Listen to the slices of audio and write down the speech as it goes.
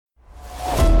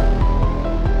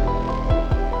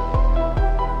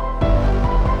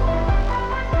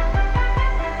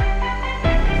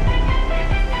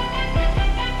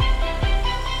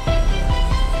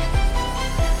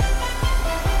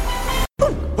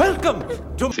Welcome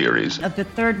to Theories of the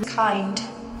Third Kind.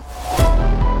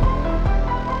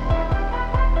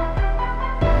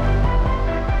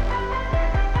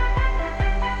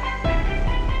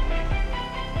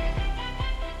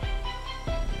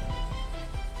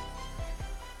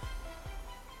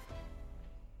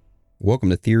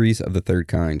 Welcome to Theories of the Third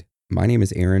Kind. My name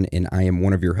is Aaron, and I am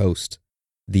one of your hosts.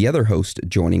 The other host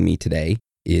joining me today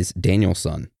is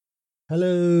Danielson.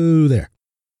 Hello there.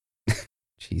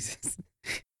 Jesus.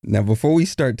 Now, before we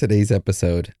start today's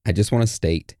episode, I just want to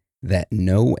state that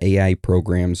no AI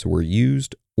programs were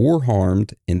used or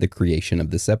harmed in the creation of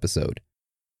this episode.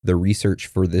 The research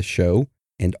for this show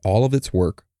and all of its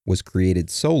work was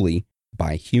created solely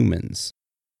by humans.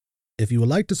 If you would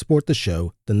like to support the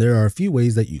show, then there are a few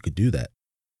ways that you could do that.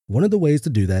 One of the ways to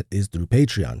do that is through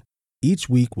Patreon. Each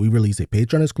week, we release a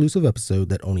Patreon-exclusive episode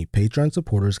that only Patreon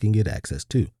supporters can get access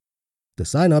to. To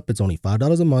sign up, it's only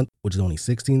 $5 a month, which is only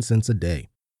 16 cents a day.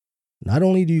 Not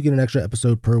only do you get an extra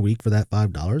episode per week for that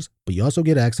 $5, but you also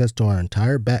get access to our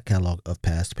entire back catalog of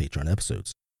past Patreon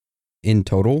episodes. In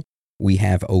total, we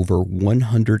have over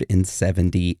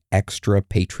 170 extra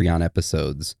Patreon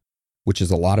episodes, which is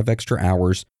a lot of extra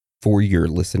hours for your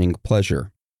listening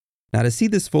pleasure. Now, to see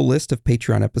this full list of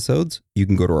Patreon episodes, you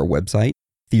can go to our website,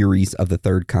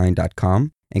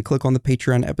 theoriesofthethirdkind.com, and click on the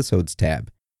Patreon episodes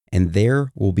tab. And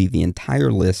there will be the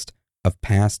entire list of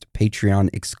past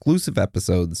Patreon exclusive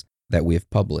episodes that we have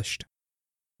published.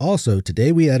 Also,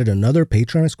 today we added another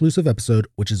Patreon exclusive episode,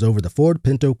 which is over the Ford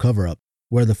Pinto cover-up,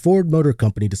 where the Ford Motor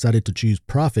Company decided to choose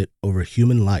profit over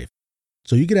human life.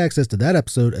 So you get access to that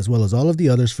episode as well as all of the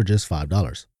others for just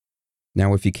 $5.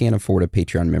 Now, if you can't afford a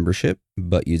Patreon membership,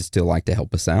 but you'd still like to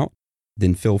help us out,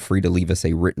 then feel free to leave us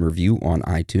a written review on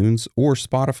iTunes or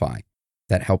Spotify.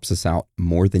 That helps us out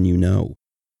more than you know.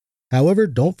 However,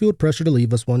 don't feel pressure to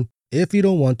leave us one. If you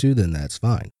don't want to, then that's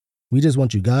fine. We just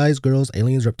want you guys, girls,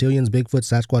 aliens, reptilians, Bigfoot,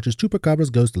 Sasquatches, Chupacabras,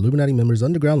 ghosts, Illuminati members,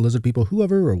 underground lizard people,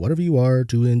 whoever or whatever you are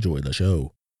to enjoy the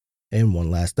show. And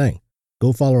one last thing.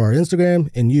 Go follow our Instagram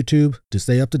and YouTube to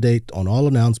stay up to date on all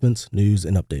announcements, news,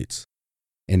 and updates.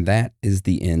 And that is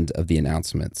the end of the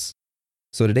announcements.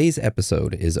 So today's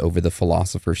episode is over the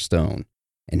Philosopher's Stone.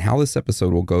 And how this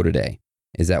episode will go today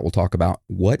is that we'll talk about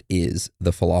what is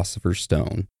the Philosopher's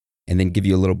Stone, and then give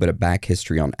you a little bit of back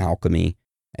history on alchemy,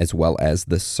 as well as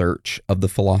the search of the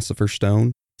Philosopher's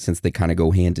Stone, since they kind of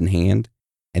go hand in hand.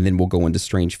 And then we'll go into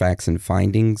strange facts and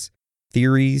findings,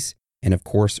 theories, and of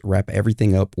course, wrap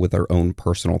everything up with our own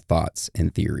personal thoughts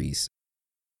and theories.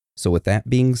 So with that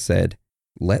being said,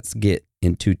 let's get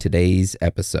into today's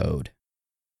episode.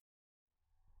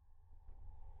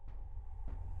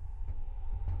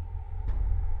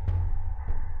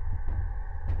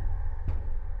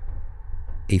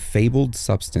 A fabled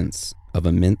substance of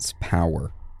immense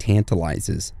power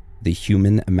tantalizes the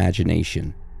human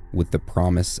imagination with the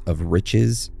promise of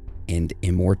riches and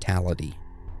immortality.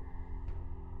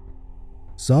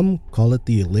 Some call it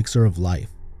the elixir of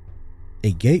life,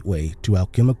 a gateway to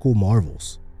alchemical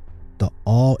marvels, the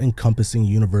all-encompassing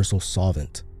universal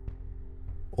solvent,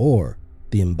 or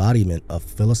the embodiment of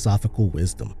philosophical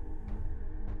wisdom.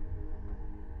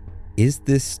 Is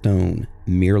this stone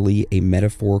merely a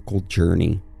metaphorical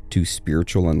journey to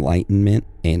spiritual enlightenment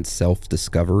and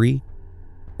self-discovery,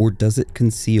 or does it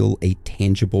conceal a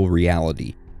tangible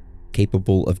reality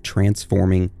capable of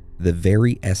transforming the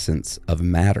very essence of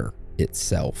matter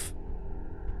itself?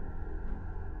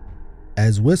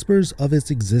 As whispers of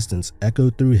its existence echo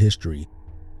through history,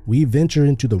 we venture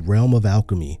into the realm of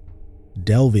alchemy,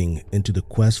 delving into the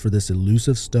quest for this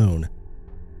elusive stone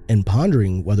and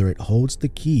pondering whether it holds the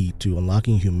key to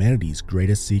unlocking humanity's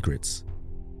greatest secrets.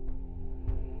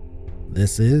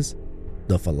 This is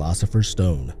the Philosopher's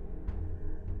Stone.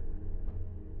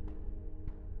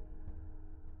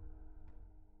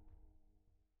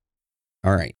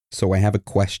 All right, so I have a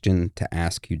question to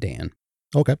ask you, Dan.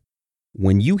 Okay.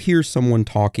 When you hear someone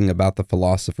talking about the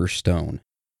Philosopher's Stone,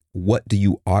 what do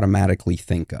you automatically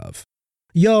think of?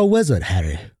 Yo, wizard,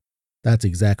 Harry. That's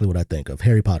exactly what I think of.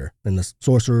 Harry Potter and the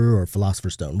Sorcerer or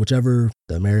Philosopher's Stone, whichever,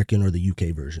 the American or the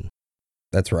UK version.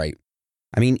 That's right.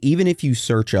 I mean, even if you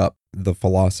search up the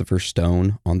Philosopher's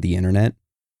Stone on the internet,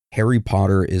 Harry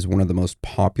Potter is one of the most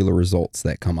popular results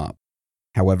that come up.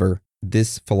 However,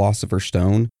 this Philosopher's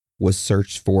Stone was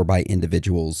searched for by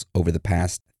individuals over the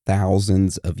past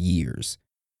thousands of years.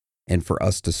 And for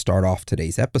us to start off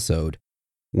today's episode,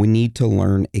 we need to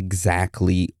learn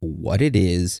exactly what it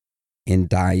is and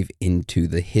dive into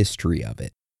the history of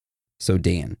it. So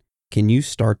Dan, can you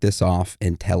start this off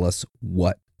and tell us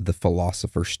what the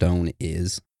Philosopher's Stone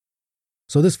is?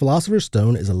 So this Philosopher's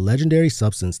Stone is a legendary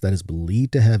substance that is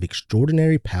believed to have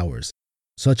extraordinary powers,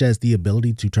 such as the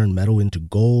ability to turn metal into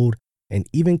gold and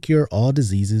even cure all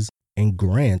diseases and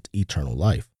grant eternal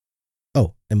life.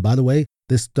 Oh, and by the way,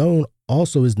 this stone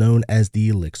also is known as the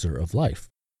elixir of life.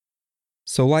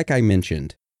 So like I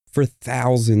mentioned, for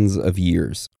thousands of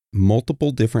years,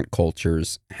 multiple different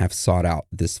cultures have sought out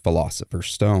this Philosopher's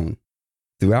Stone.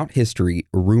 Throughout history,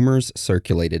 rumors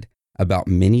circulated about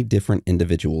many different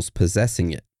individuals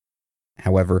possessing it.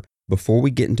 However, before we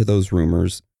get into those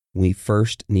rumors, we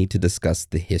first need to discuss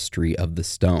the history of the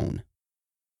stone.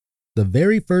 The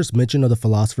very first mention of the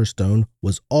Philosopher's Stone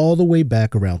was all the way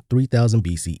back around 3000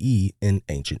 BCE in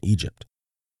ancient Egypt.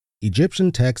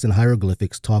 Egyptian texts and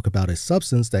hieroglyphics talk about a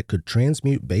substance that could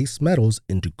transmute base metals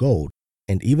into gold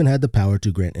and even had the power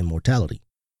to grant immortality.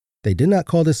 They did not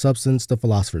call this substance the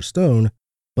Philosopher's Stone,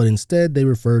 but instead they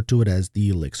referred to it as the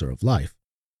elixir of life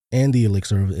and the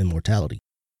elixir of immortality.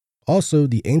 Also,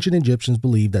 the ancient Egyptians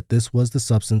believed that this was the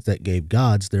substance that gave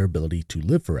gods their ability to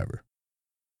live forever.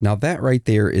 Now that right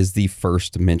there is the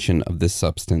first mention of this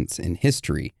substance in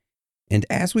history. And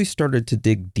as we started to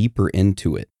dig deeper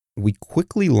into it, we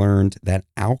quickly learned that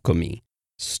alchemy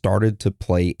started to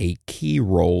play a key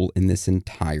role in this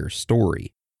entire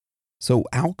story. So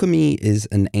alchemy is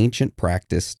an ancient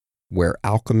practice where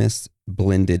alchemists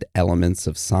blended elements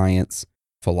of science,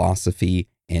 philosophy,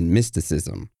 and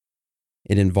mysticism.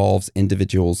 It involves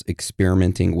individuals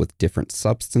experimenting with different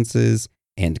substances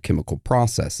and chemical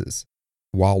processes,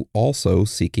 while also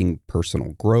seeking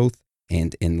personal growth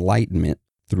and enlightenment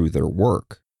through their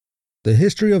work. The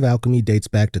history of alchemy dates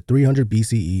back to 300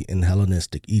 BCE in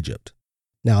Hellenistic Egypt.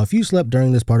 Now, if you slept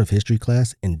during this part of history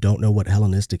class and don't know what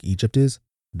Hellenistic Egypt is,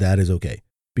 that is okay,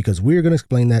 because we're going to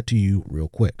explain that to you real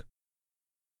quick.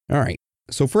 All right,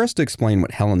 so for us to explain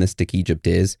what Hellenistic Egypt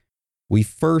is, we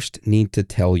first need to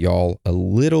tell y'all a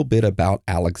little bit about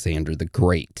Alexander the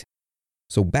Great.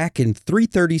 So back in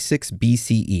 336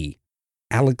 BCE,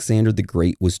 Alexander the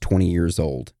Great was 20 years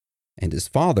old, and his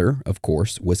father, of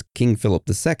course, was King Philip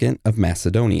II of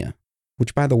Macedonia,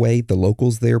 which, by the way, the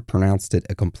locals there pronounced it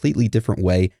a completely different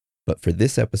way, but for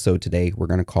this episode today, we're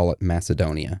going to call it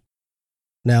Macedonia.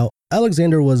 Now,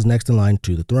 Alexander was next in line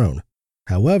to the throne.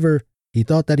 However, he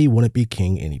thought that he wouldn't be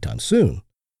king anytime soon.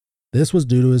 This was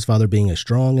due to his father being a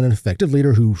strong and an effective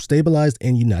leader who stabilized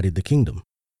and united the kingdom.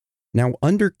 Now,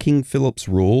 under King Philip's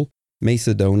rule,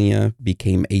 Macedonia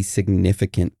became a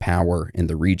significant power in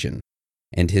the region,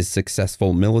 and his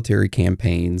successful military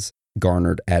campaigns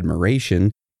garnered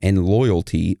admiration and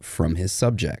loyalty from his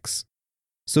subjects.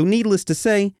 So needless to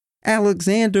say,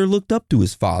 Alexander looked up to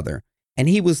his father, and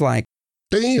he was like,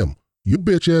 "Damn, your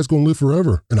bitch ass gonna live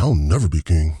forever, and I'll never be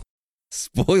king."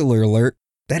 Spoiler alert,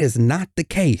 that is not the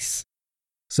case.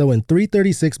 So in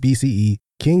 336 BCE,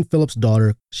 King Philip's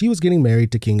daughter, she was getting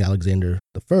married to King Alexander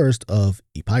I of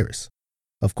Epirus.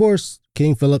 Of course,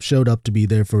 King Philip showed up to be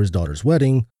there for his daughter's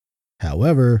wedding.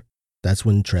 However, that's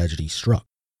when tragedy struck.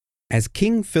 As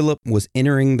King Philip was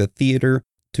entering the theater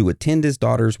to attend his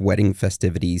daughter's wedding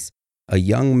festivities, a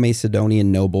young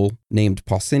Macedonian noble named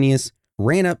Pausanias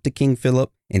ran up to King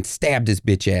Philip and stabbed his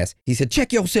bitch ass. He said,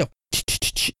 "Check yourself,"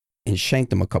 and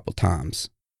shanked him a couple times.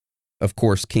 Of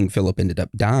course, King Philip ended up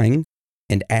dying,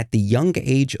 and at the young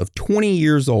age of 20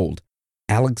 years old,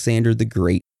 Alexander the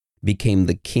Great became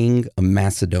the king of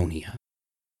Macedonia.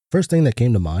 First thing that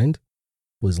came to mind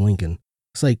was Lincoln.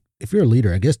 It's like, if you're a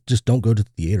leader, I guess just don't go to the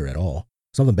theater at all.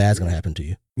 Something bad's going to happen to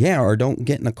you. Yeah, or don't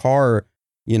get in a car,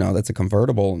 that's a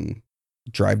convertible and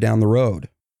drive down the road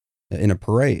in a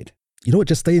parade. You know what?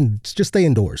 Just stay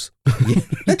indoors.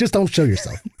 Just don't show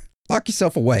yourself. Lock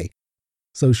yourself away.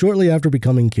 So shortly after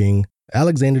becoming king,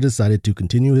 Alexander decided to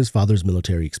continue his father's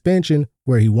military expansion,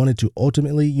 where he wanted to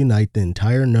ultimately unite the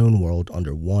entire known world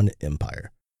under one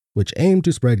empire, which aimed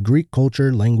to spread Greek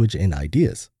culture, language, and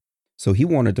ideas. So he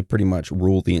wanted to pretty much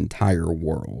rule the entire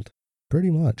world.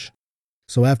 Pretty much.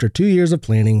 So after 2 years of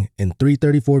planning, in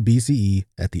 334 BCE,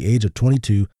 at the age of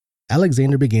 22,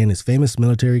 Alexander began his famous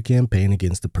military campaign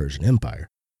against the Persian Empire.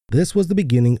 This was the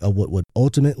beginning of what would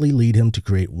ultimately lead him to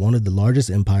create one of the largest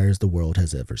empires the world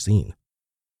has ever seen.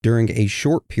 During a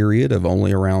short period of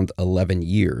only around 11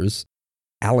 years,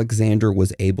 Alexander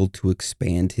was able to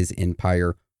expand his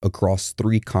empire across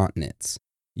 3 continents: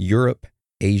 Europe,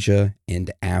 Asia,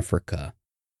 and Africa.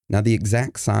 Now, the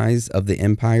exact size of the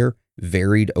empire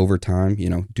varied over time,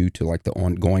 due to the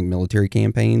ongoing military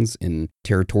campaigns and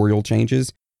territorial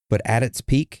changes. But at its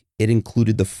peak, it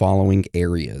included the following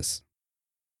areas: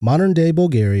 modern-day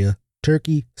Bulgaria,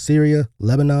 Turkey, Syria,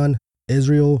 Lebanon,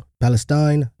 Israel,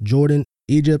 Palestine, Jordan,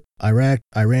 Egypt, Iraq,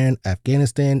 Iran,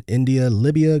 Afghanistan, India,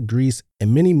 Libya, Greece,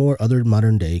 and many more other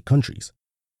modern-day countries.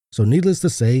 So needless to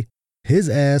say, His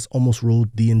ass almost ruled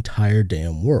the entire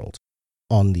damn world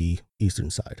on the eastern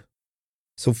side.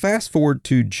 So fast forward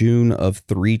to June of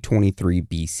 323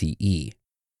 BCE.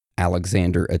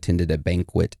 Alexander attended a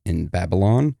banquet in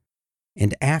Babylon,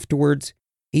 and afterwards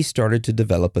he started to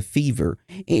develop a fever,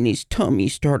 and his tummy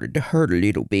started to hurt a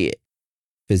little bit.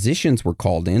 Physicians were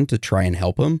called in to try and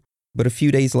help him, but a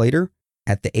few days later,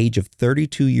 at the age of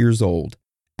 32 years old,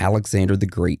 Alexander the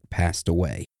Great passed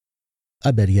away.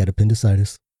 I bet he had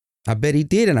appendicitis. I bet he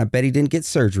did, and I bet he didn't get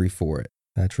surgery for it.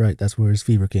 That's right. That's where his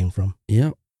fever came from.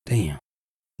 Yep. Damn.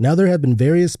 Now, there have been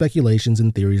various speculations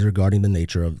and theories regarding the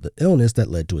nature of the illness that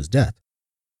led to his death.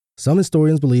 Some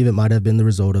historians believe it might have been the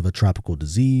result of a tropical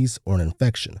disease or an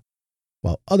infection,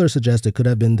 while others suggest it could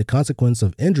have been the consequence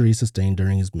of injuries sustained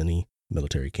during his many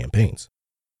military campaigns.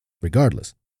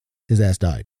 Regardless, his ass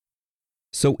died.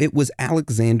 So it was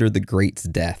Alexander the Great's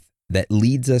death that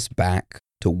leads us back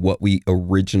to what we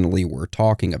originally were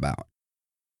talking about,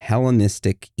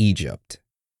 Hellenistic Egypt.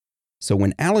 So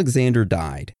when Alexander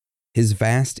died, his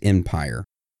vast empire,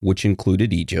 which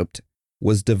included Egypt,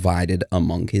 was divided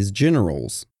among his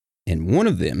generals, and one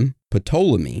of them,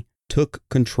 Ptolemy, took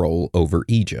control over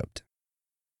Egypt.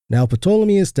 Now,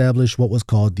 Ptolemy established what was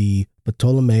called the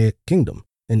Ptolemaic Kingdom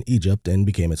in Egypt and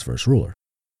became its first ruler.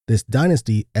 This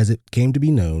dynasty, as it came to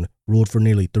be known, ruled for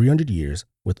nearly 300 years,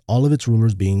 with all of its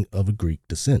rulers being of Greek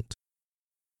descent.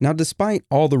 Now, despite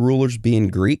all the rulers being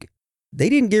Greek, they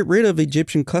didn't get rid of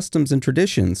Egyptian customs and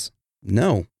traditions.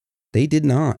 No, they did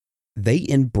not. They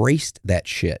embraced that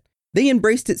shit. They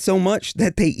embraced it so much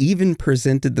that they even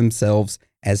presented themselves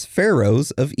as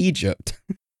pharaohs of Egypt.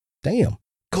 Damn.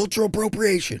 Cultural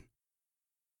appropriation.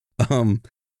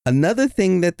 Another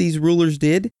thing that these rulers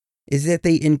did is that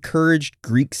they encouraged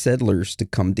Greek settlers to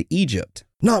come to Egypt.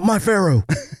 Not my pharaoh.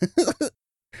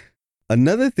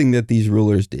 Another thing that these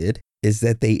rulers did is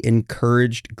that they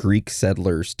encouraged Greek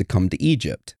settlers to come to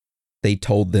Egypt. They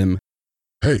told them,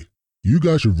 Hey, you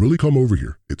guys should really come over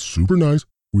here. It's super nice.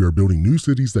 We are building new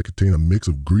cities that contain a mix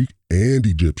of Greek and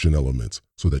Egyptian elements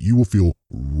so that you will feel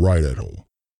right at home.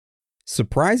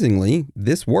 Surprisingly,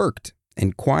 this worked,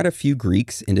 and quite a few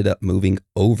Greeks ended up moving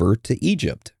over to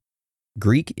Egypt.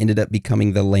 Greek ended up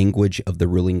becoming the language of the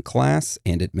ruling class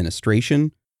and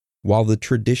administration, while the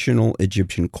traditional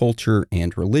Egyptian culture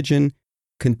and religion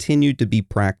continued to be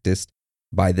practiced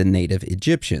by the native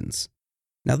Egyptians.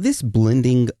 Now, this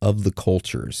blending of the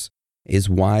cultures is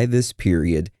why this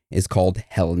period is called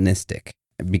Hellenistic,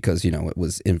 because, it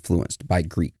was influenced by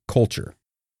Greek culture.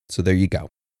 So there you go.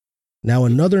 Now,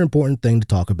 another important thing to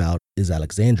talk about is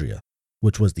Alexandria,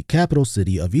 which was the capital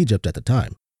city of Egypt at the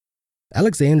time.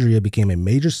 Alexandria became a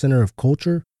major center of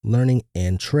culture, learning,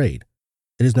 and trade.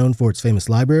 It is known for its famous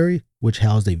library, which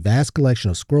housed a vast collection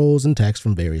of scrolls and texts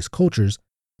from various cultures,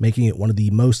 making it one of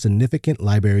the most significant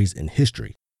libraries in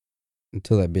history.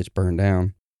 Until that bitch burned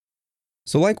down.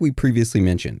 So like we previously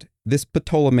mentioned, this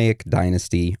Ptolemaic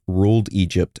dynasty ruled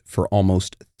Egypt for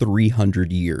almost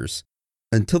 300 years,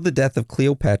 until the death of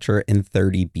Cleopatra in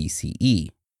 30 BCE.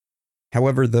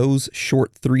 However, those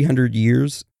short 300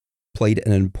 years played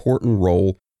an important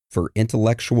role for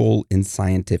intellectual and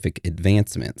scientific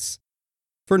advancements.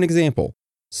 For an example,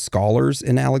 scholars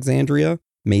in Alexandria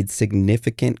made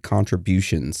significant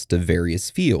contributions to various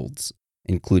fields,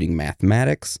 including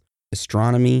mathematics,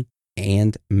 astronomy,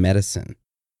 and medicine.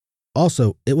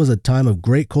 Also, it was a time of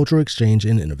great cultural exchange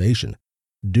and innovation.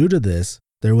 Due to this,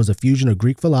 there was a fusion of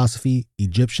Greek philosophy,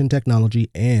 Egyptian technology,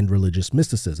 and religious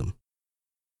mysticism.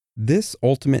 This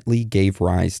ultimately gave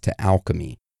rise to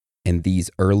alchemy, and these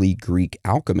early Greek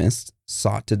alchemists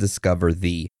sought to discover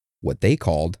what they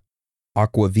called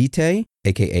aqua vitae,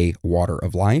 aka water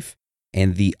of life,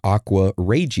 and the aqua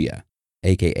regia,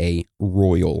 aka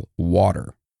royal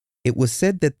water. It was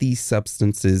said that these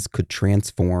substances could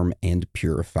transform and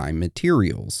purify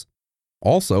materials.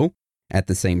 Also, at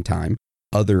the same time,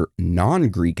 other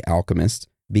non-Greek alchemists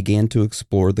began to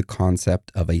explore the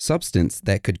concept of a substance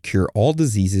that could cure all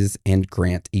diseases and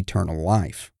grant eternal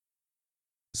life.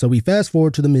 So we fast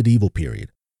forward to the medieval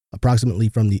period, approximately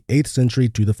from the 8th century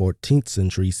to the 14th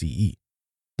century CE.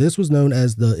 This was known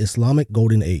as the Islamic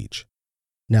Golden Age.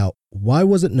 Now, why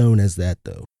was it known as that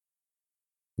though?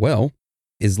 Well,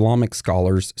 Islamic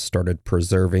scholars started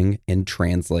preserving and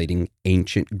translating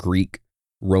ancient Greek,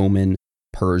 Roman,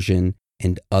 Persian,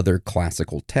 and other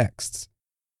classical texts.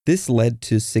 This led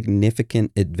to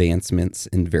significant advancements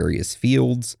in various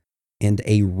fields and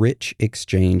a rich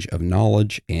exchange of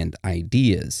knowledge and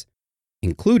ideas,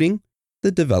 including the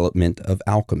development of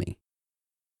alchemy,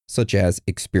 such as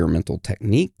experimental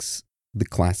techniques, the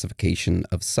classification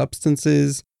of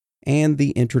substances, and the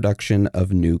introduction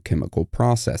of new chemical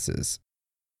processes.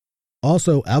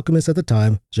 Also, alchemists at the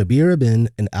time, Jabir ibn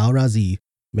and al-Razi,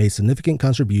 made significant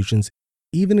contributions,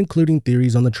 even including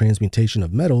theories on the transmutation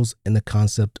of metals and the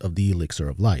concept of the elixir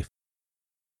of life.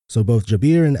 So both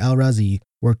Jabir and al-Razi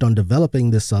worked on developing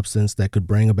this substance that could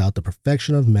bring about the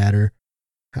perfection of matter.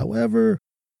 However,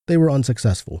 they were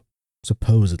unsuccessful,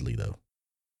 supposedly though.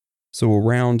 So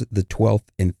around the 12th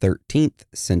and 13th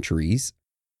centuries,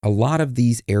 a lot of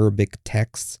these Arabic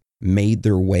texts made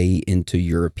their way into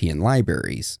European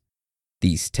libraries.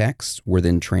 These texts were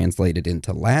then translated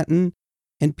into Latin,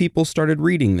 and people started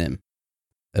reading them.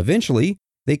 Eventually,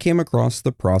 they came across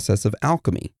the process of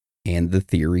alchemy and the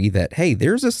theory that, hey,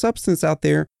 there's a substance out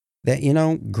there that,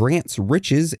 grants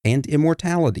riches and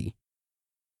immortality.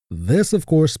 This, of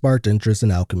course, sparked interest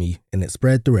in alchemy, and it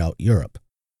spread throughout Europe.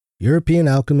 European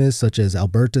alchemists such as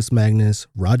Albertus Magnus,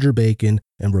 Roger Bacon,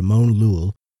 and Ramon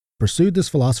Llull pursued this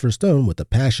philosopher's stone with a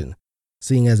passion,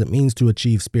 seeing as it means to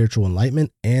achieve spiritual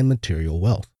enlightenment and material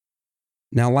wealth.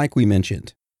 Now, like we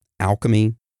mentioned,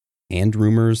 alchemy and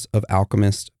rumors of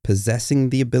alchemists possessing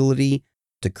the ability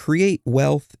to create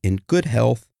wealth and good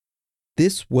health,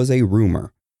 this was a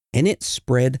rumor, and it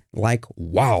spread like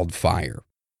wildfire.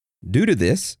 Due to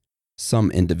this,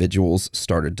 some individuals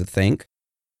started to think,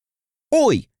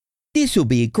 "Oi, this will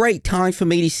be a great time for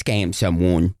me to scam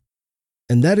someone."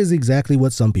 And that is exactly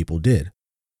what some people did.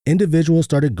 Individuals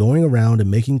started going around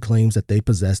and making claims that they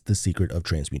possessed the secret of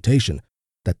transmutation,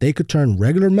 that they could turn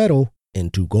regular metal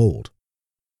into gold.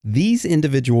 These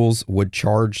individuals would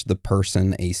charge the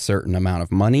person a certain amount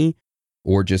of money,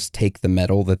 or just take the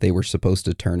metal that they were supposed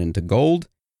to turn into gold,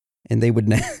 and they would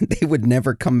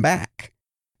never come back.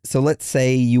 So let's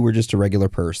say you were just a regular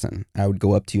person. I would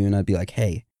go up to you and I'd be like,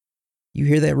 "Hey, you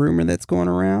hear that rumor that's going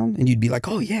around?" And you'd be like,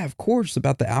 "Oh yeah, of course,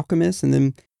 about the alchemists and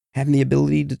them having the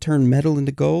ability to turn metal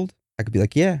into gold." I could be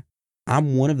like, "Yeah,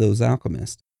 I'm one of those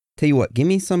alchemists. Tell you what, give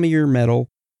me some of your metal.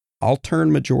 I'll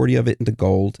turn majority of it into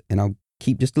gold and I'll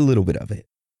keep just a little bit of it."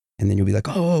 And then you'll be like,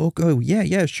 "Oh, okay,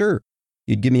 yeah, sure."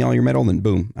 You'd give me all your metal and then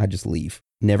boom, I just leave,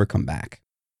 never come back.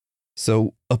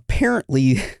 So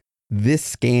apparently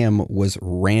this scam was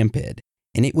rampant,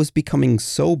 and it was becoming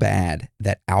so bad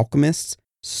that alchemists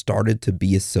started to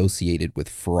be associated with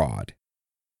fraud.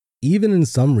 Even in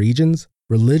some regions,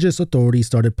 religious authorities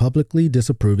started publicly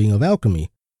disapproving of alchemy,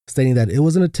 stating that it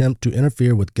was an attempt to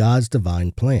interfere with God's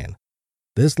divine plan.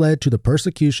 This led to the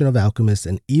persecution of alchemists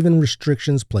and even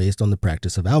restrictions placed on the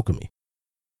practice of alchemy.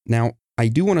 Now, I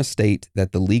do want to state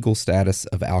that the legal status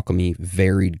of alchemy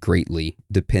varied greatly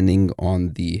depending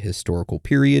on the historical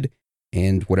period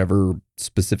and whatever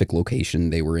specific location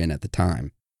they were in at the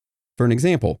time. For an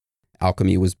example,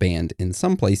 alchemy was banned in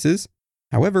some places.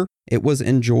 However, it was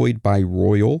enjoyed by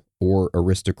royal or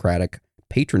aristocratic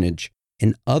patronage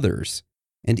in others,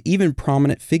 and even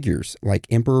prominent figures like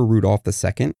Emperor Rudolph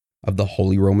II of the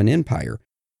Holy Roman Empire.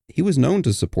 He was known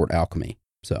to support alchemy.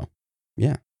 So,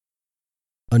 yeah.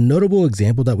 A notable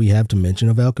example that we have to mention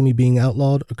of alchemy being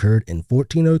outlawed occurred in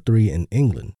 1403 in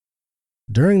England.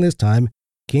 During this time,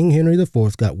 King Henry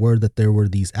IV got word that there were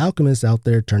these alchemists out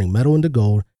there turning metal into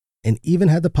gold and even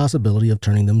had the possibility of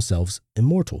turning themselves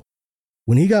immortal.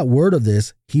 When he got word of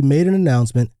this, he made an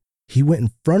announcement. He went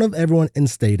in front of everyone and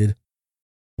stated,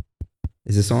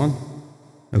 "Is this on?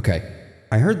 Okay.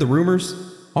 I heard the rumors.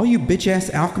 All you bitch-ass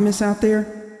alchemists out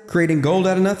there creating gold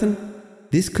out of nothing,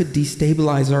 this could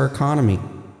destabilize our economy.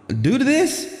 Due to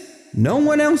this, no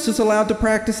one else is allowed to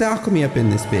practice alchemy up in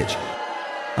this bitch.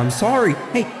 I'm sorry.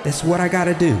 Hey, that's what I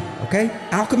gotta do, okay?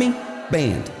 Alchemy,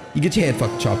 banned. You get your head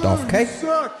fucking chopped off, okay?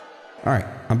 All right,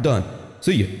 I'm done.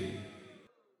 See you."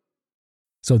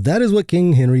 So that is what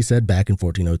King Henry said back in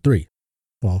 1403.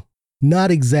 Well, not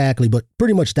exactly, but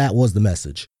pretty much that was the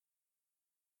message.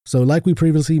 So like we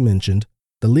previously mentioned,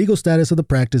 the legal status of the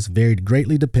practice varied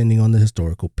greatly depending on the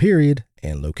historical period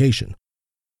and location.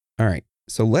 All right,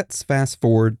 so let's fast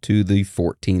forward to the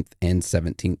 14th and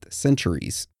 17th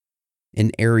centuries.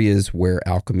 In areas where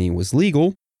alchemy was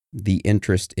legal, the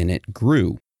interest in it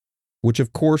grew, which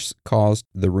of course caused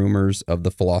the rumors of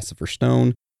the Philosopher's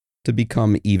Stone to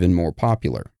become even more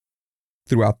popular.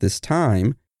 Throughout this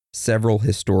time, several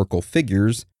historical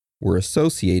figures were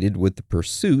associated with the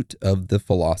pursuit of the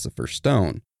Philosopher's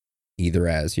Stone, either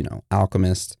as,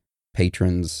 alchemists,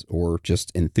 patrons, or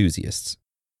just enthusiasts.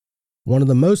 One of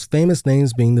the most famous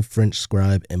names being the French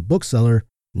scribe and bookseller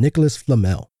Nicolas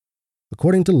Flamel.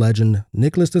 According to legend,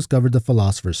 Nicholas discovered the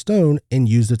Philosopher's Stone and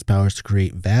used its powers to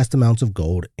create vast amounts of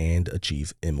gold and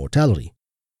achieve immortality.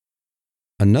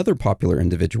 Another popular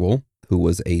individual, who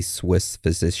was a Swiss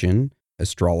physician,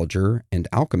 astrologer, and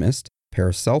alchemist,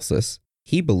 Paracelsus,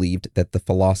 he believed that the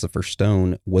Philosopher's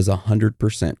Stone was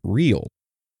 100% real.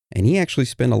 and he actually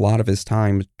spent a lot of his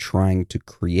time trying to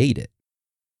create it.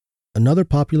 Another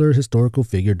popular historical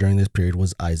figure during this period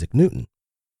was Isaac Newton.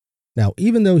 Now,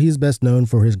 even though he's best known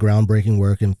for his groundbreaking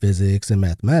work in physics and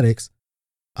mathematics,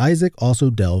 Isaac also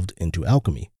delved into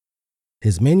alchemy.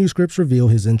 His manuscripts reveal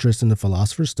his interest in the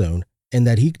Philosopher's Stone and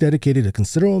that he dedicated a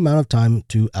considerable amount of time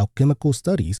to alchemical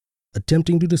studies,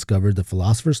 attempting to discover the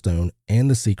Philosopher's Stone and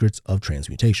the secrets of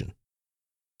transmutation.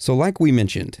 So like we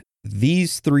mentioned,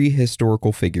 these three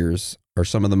historical figures are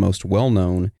some of the most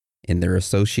well-known in their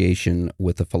association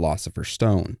with the Philosopher's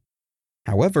Stone.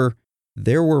 However,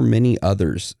 there were many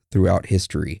others throughout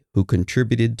history who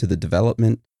contributed to the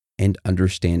development and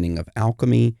understanding of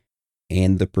alchemy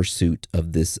and the pursuit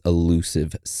of this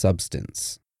elusive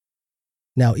substance.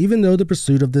 Now, even though the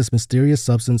pursuit of this mysterious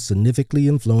substance significantly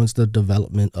influenced the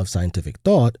development of scientific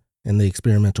thought and the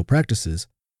experimental practices,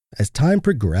 as time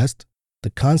progressed, the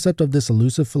concept of this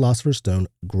elusive Philosopher's Stone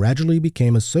gradually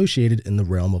became associated in the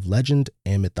realm of legend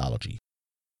and mythology.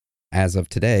 As of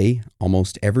today,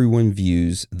 almost everyone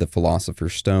views the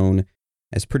Philosopher's Stone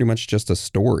as pretty much just a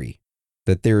story,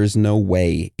 that there is no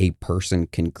way a person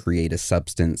can create a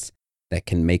substance that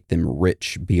can make them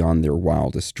rich beyond their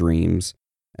wildest dreams,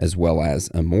 as well as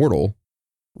immortal,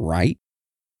 right?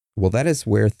 Well, that is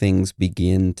where things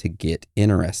begin to get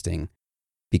interesting,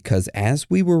 because as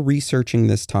we were researching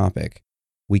this topic,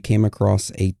 we came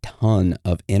across a ton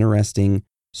of interesting,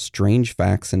 strange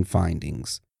facts and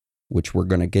findings, which we're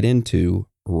going to get into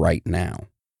right now.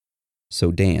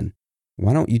 So Dan,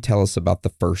 why don't you tell us about the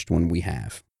first one we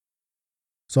have?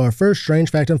 So our first strange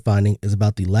fact and finding is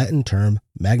about the Latin term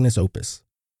magnus opus.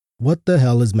 What the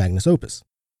hell is magnus opus?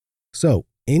 So,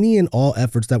 any and all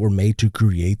efforts that were made to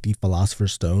create the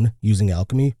Philosopher's Stone using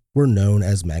alchemy were known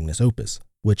as magnus opus,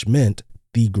 which meant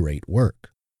the great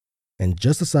work. And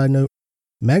just a side note,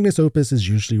 magnus opus is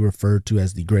usually referred to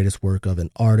as the greatest work of an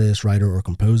artist, writer, or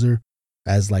composer,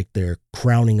 as like their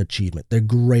crowning achievement, their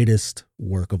greatest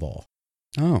work of all.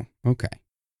 Oh, okay.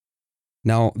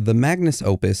 Now, the magnus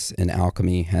opus in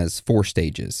alchemy has 4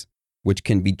 stages, which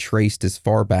can be traced as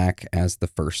far back as the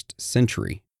 1st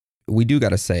century. We do got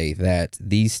to say that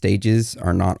these stages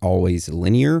are not always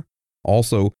linear.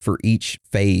 Also, for each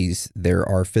phase, there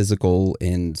are physical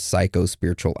and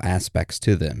psycho-spiritual aspects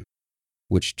to them,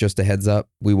 which, just a heads up,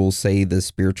 we will say the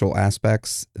spiritual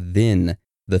aspects, then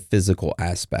the physical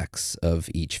aspects of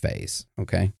each phase,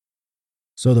 okay?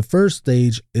 So the first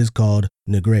stage is called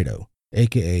negredo,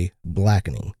 aka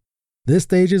blackening. This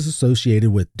stage is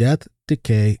associated with death,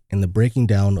 decay, and the breaking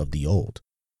down of the old.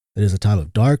 It is a time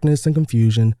of darkness and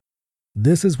confusion.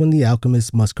 This is when the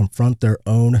alchemists must confront their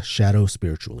own shadow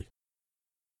spiritually.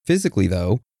 Physically,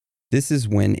 though, this is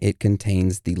when it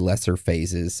contains the lesser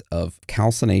phases of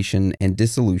calcination and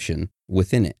dissolution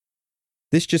within it.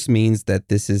 This just means that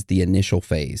this is the initial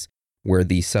phase, where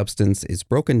the substance is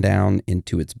broken down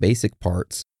into its basic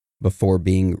parts before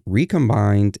being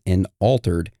recombined and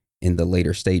altered in the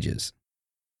later stages.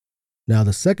 Now,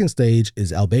 the second stage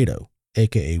is albedo,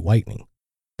 aka whitening.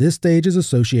 This stage is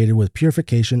associated with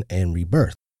purification and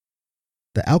rebirth.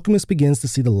 The alchemist begins to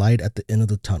see the light at the end of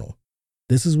the tunnel.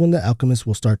 This is when the alchemists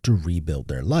will start to rebuild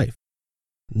their life.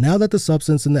 Now that the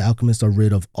substance and the alchemists are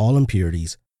rid of all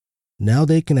impurities, now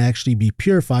they can actually be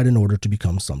purified in order to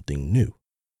become something new.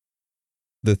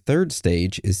 The third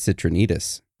stage is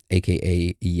citronitis,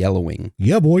 aka yellowing.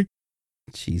 Yeah, boy.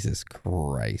 Jesus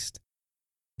Christ.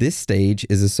 This stage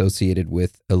is associated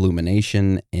with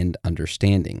illumination and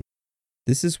understanding.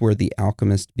 This is where the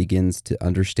alchemist begins to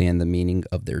understand the meaning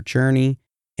of their journey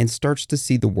and starts to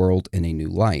see the world in a new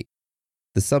light.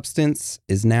 The substance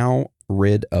is now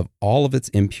rid of all of its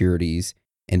impurities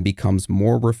and becomes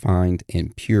more refined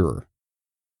and pure.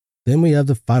 Then we have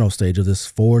the final stage of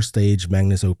this 4-stage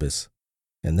magnus opus,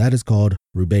 and that is called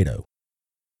rubedo,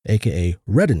 aka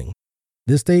reddening.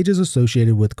 This stage is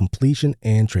associated with completion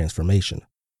and transformation.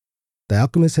 The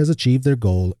alchemist has achieved their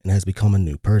goal and has become a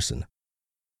new person.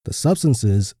 The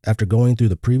substances, after going through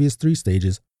the previous 3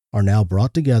 stages, are now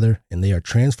brought together and they are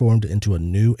transformed into a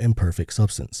new and perfect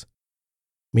substance.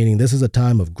 Meaning this is a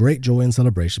time of great joy and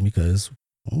celebration because,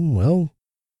 well,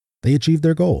 they achieved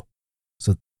their goal.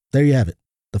 So there you have it,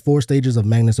 the 4 stages of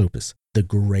magnus opus, the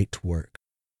great work.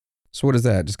 So what is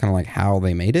that? Just kind of like how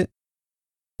they made it?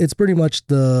 It's pretty much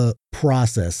the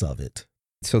process of it.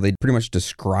 So they pretty much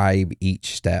describe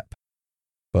each step,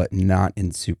 but not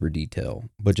in super detail,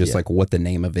 but just like what the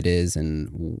name of it is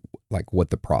and like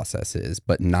what the process is,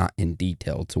 but not in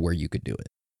detail to where you could do it.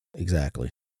 Exactly.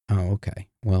 Oh, okay.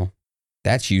 Well,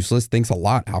 that's useless. Thanks a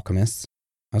lot, alchemists.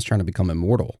 I was trying to become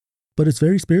immortal. But it's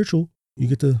very spiritual.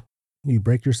 You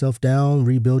break yourself down,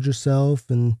 rebuild yourself,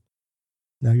 and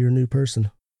now you're a new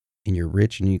person. and you're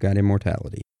rich and you got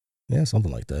immortality. Yeah,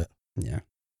 something like that. Yeah.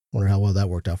 Wonder how well that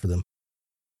worked out for them.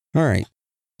 All right.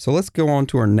 So let's go on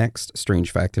to our next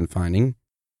strange fact and finding,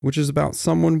 which is about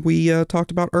someone we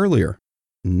talked about earlier,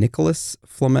 Nicholas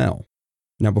Flamel.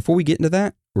 Now, before we get into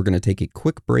that, we're going to take a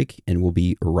quick break and we'll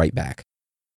be right back.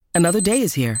 Another day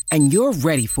is here, and you're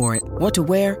ready for it. What to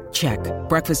wear? Check.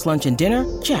 Breakfast, lunch, and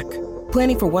dinner? Check.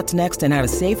 Planning for what's next and how to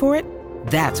save for it?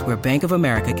 That's where Bank of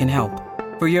America can help.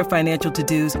 For your financial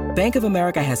to-dos, Bank of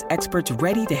America has experts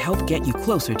ready to help get you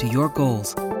closer to your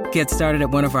goals. Get started at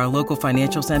one of our local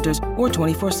financial centers or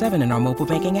 24/7 in our mobile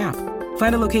banking app.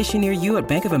 Find a location near you at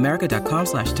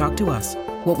bankofamerica.com/talktous.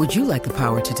 What would you like the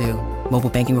power to do? Mobile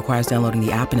banking requires downloading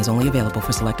the app and is only available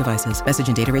for select devices. Message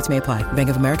and data rates may apply. Bank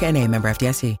of America N.A., member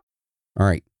FDIC. All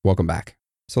right, welcome back.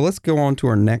 So let's go on to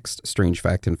our next strange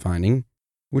fact and finding,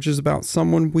 which is about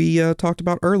someone we talked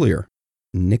about earlier,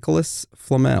 Nicholas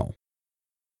Flamel.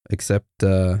 Except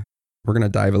we're going to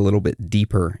dive a little bit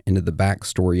deeper into the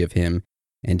backstory of him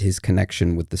and his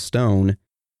connection with the stone,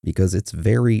 because it's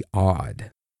very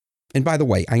odd. And by the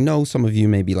way, I know some of you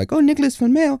may be like, oh, Nicholas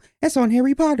Flamel, that's on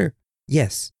Harry Potter.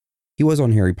 Yes, he was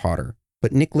on Harry Potter,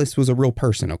 but Nicholas was a real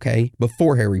person, okay?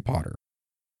 Before Harry Potter.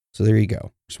 So there you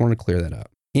go. Just wanted to clear that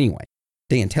up. Anyway,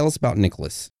 Dan, tell us about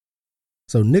Nicholas.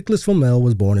 So Nicholas Flamel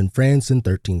was born in France in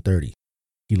 1330.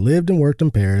 He lived and worked in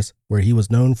Paris, where he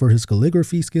was known for his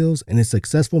calligraphy skills and his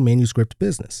successful manuscript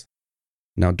business.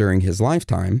 Now, during his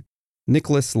lifetime,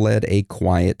 Nicholas led a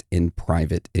quiet and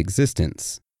private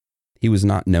existence. He was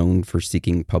not known for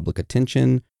seeking public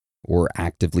attention or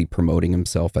actively promoting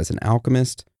himself as an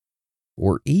alchemist,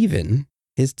 or even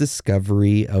his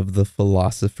discovery of the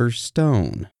Philosopher's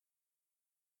Stone.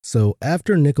 So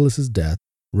after Nicholas's death,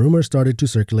 rumors started to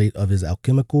circulate of his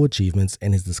alchemical achievements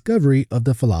and his discovery of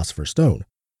the Philosopher's Stone.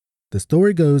 The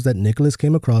story goes that Nicholas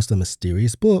came across a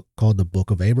mysterious book called the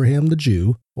Book of Abraham the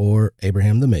Jew, or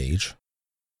Abraham the Mage.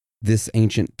 This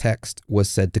ancient text was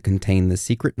said to contain the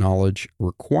secret knowledge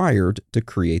required to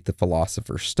create the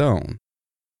Philosopher's Stone.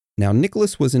 Now,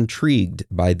 Nicholas was intrigued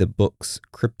by the book's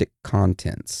cryptic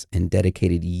contents and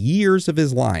dedicated years of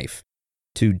his life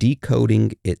to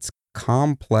decoding its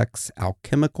complex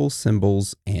alchemical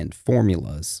symbols and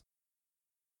formulas.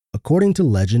 According to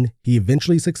legend, he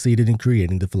eventually succeeded in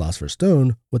creating the Philosopher's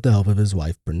Stone with the help of his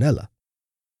wife Brunella.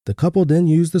 The couple then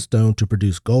used the stone to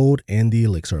produce gold and the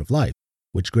elixir of life,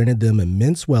 which granted them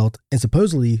immense wealth and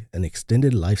supposedly an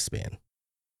extended lifespan.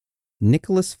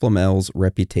 Nicholas Flamel's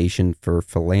reputation for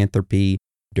philanthropy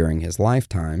during his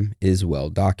lifetime is well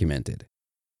documented,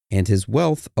 and his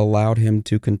wealth allowed him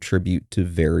to contribute to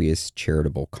various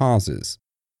charitable causes.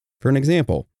 For an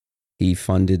example, he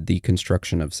funded the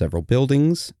construction of several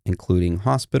buildings, including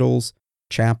hospitals,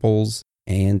 chapels,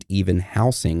 and even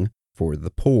housing for the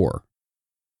poor.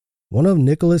 One of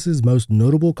Nicholas's most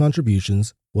notable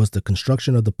contributions was the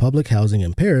construction of the public housing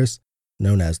in Paris,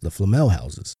 known as the Flamel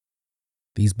houses.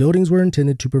 These buildings were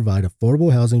intended to provide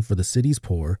affordable housing for the city's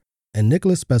poor, and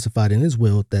Nicholas specified in his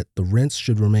will that the rents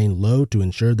should remain low to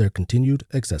ensure their continued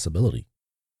accessibility.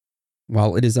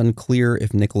 While it is unclear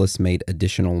if Nicholas made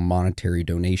additional monetary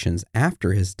donations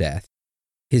after his death,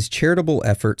 his charitable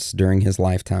efforts during his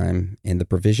lifetime and the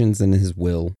provisions in his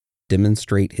will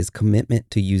demonstrate his commitment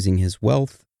to using his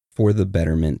wealth for the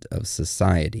betterment of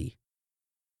society.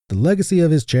 The legacy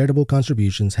of his charitable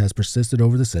contributions has persisted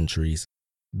over the centuries.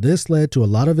 This led to a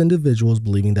lot of individuals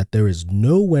believing that there is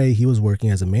no way he was working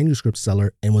as a manuscript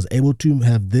seller and was able to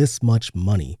have this much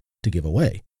money to give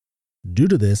away. Due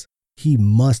to this, he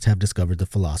must have discovered the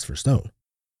Philosopher's Stone.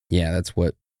 Yeah, that's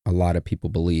what a lot of people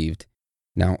believed.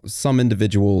 Now, some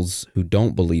individuals who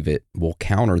don't believe it will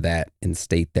counter that and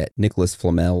state that Nicholas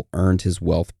Flamel earned his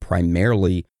wealth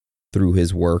primarily through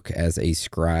his work as a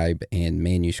scribe and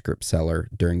manuscript seller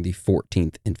during the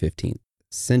 14th and 15th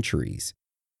centuries.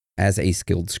 As a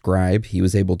skilled scribe, he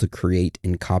was able to create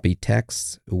and copy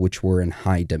texts which were in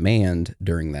high demand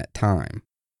during that time.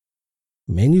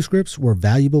 Manuscripts were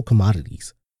valuable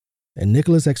commodities, and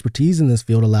Nicholas' expertise in this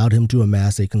field allowed him to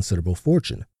amass a considerable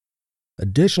fortune.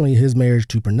 Additionally, his marriage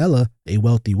to Brunella, a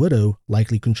wealthy widow,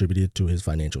 likely contributed to his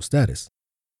financial status.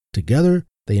 Together,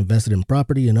 they invested in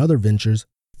property and other ventures,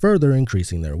 further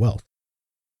increasing their wealth.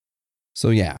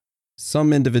 So yeah,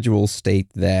 some individuals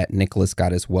state that Nicholas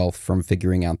got his wealth from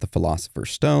figuring out the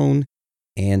Philosopher's Stone,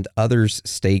 and others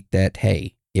state that,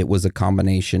 hey, it was a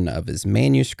combination of his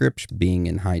manuscripts being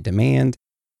in high demand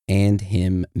and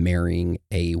him marrying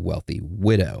a wealthy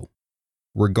widow.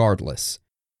 Regardless,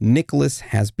 Nicholas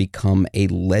has become a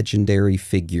legendary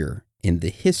figure in the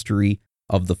history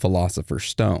of the Philosopher's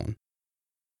Stone.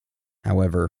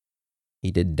 However, he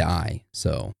did die,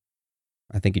 so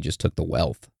I think he just took the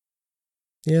wealth.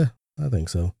 Yeah, I think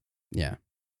so. Yeah.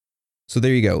 So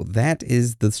there you go. That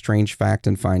is the strange fact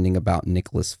and finding about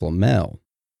Nicholas Flamel.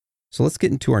 So let's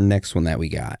get into our next one that we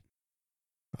got.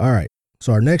 All right.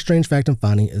 So our next strange fact and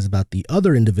finding is about the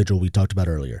other individual we talked about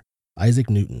earlier, Isaac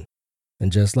Newton.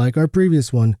 And just like our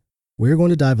previous one, we're going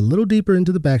to dive a little deeper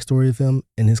into the backstory of him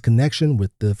and his connection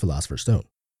with the Philosopher's Stone.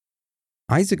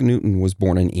 Isaac Newton was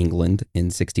born in England in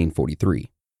 1643.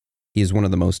 He is one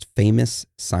of the most famous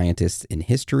scientists in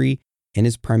history and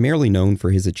is primarily known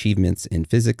for his achievements in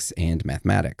physics and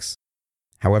mathematics.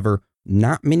 However,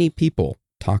 not many people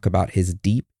talk about his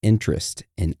deep interest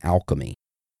in alchemy.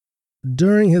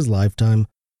 During his lifetime,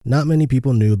 not many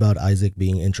people knew about Isaac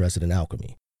being interested in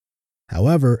alchemy.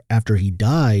 However, after he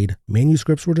died,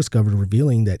 manuscripts were discovered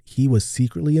revealing that he was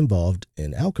secretly involved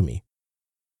in alchemy.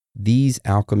 These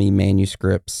alchemy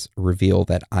manuscripts reveal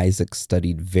that Isaac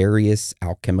studied various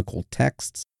alchemical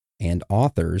texts and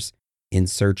authors in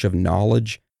search of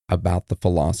knowledge about the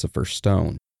Philosopher's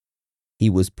Stone. He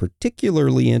was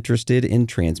particularly interested in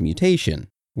transmutation,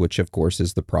 which of course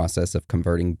is the process of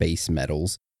converting base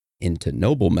metals into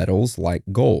noble metals like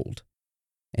gold.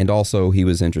 And also he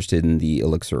was interested in the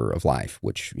elixir of life,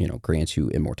 which, grants you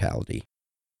immortality.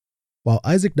 While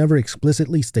Isaac never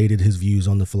explicitly stated his views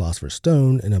on the Philosopher's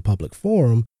Stone in a public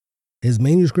forum, his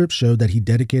manuscripts showed that he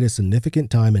dedicated significant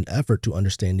time and effort to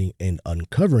understanding and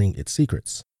uncovering its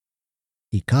secrets.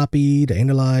 He copied,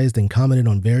 analyzed, and commented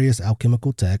on various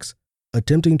alchemical texts,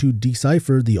 attempting to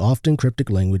decipher the often cryptic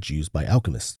language used by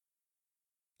alchemists.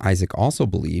 Isaac also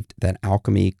believed that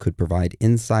alchemy could provide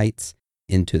insights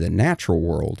into the natural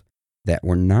world that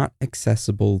were not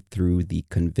accessible through the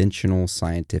conventional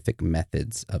scientific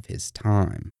methods of his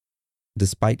time.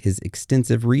 Despite his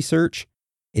extensive research,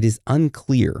 it is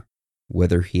unclear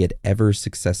whether he had ever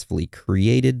successfully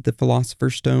created the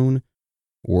Philosopher's Stone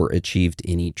or achieved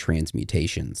any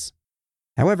transmutations.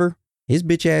 However, his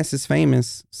bitch ass is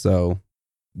famous, so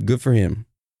good for him.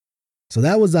 So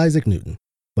that was Isaac Newton.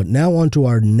 But now on to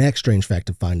our next strange fact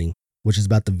of finding, which is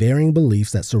about the varying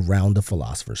beliefs that surround the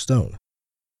Philosopher's Stone.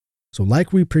 So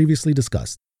like we previously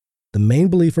discussed, the main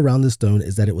belief around this stone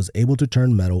is that it was able to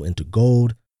turn metal into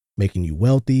gold, making you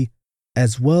wealthy,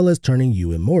 as well as turning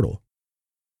you immortal.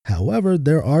 However,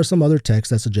 there are some other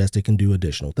texts that suggest it can do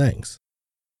additional things.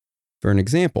 For an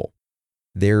example,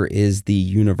 there is the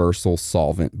universal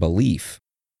solvent belief.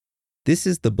 This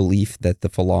is the belief that the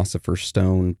Philosopher's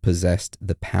Stone possessed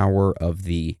the power of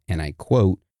the, and I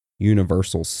quote,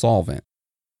 universal solvent,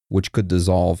 which could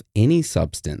dissolve any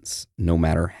substance, no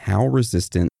matter how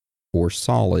resistant or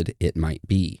solid it might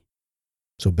be.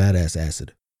 So badass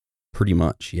acid. Pretty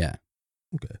much, yeah.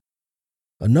 Okay.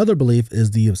 Another belief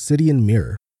is the obsidian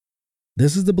mirror.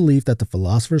 This is the belief that the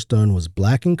Philosopher's Stone was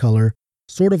black in color,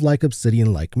 sort of like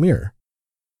obsidian-like mirror.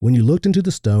 When you looked into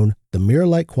the stone, the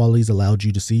mirror-like qualities allowed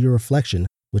you to see your reflection,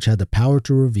 which had the power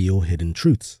to reveal hidden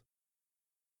truths.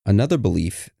 Another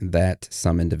belief that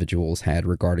some individuals had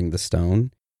regarding the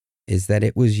stone is that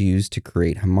it was used to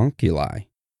create homunculi,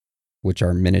 which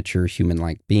are miniature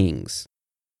human-like beings.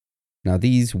 Now,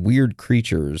 these weird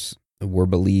creatures were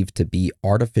believed to be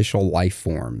artificial life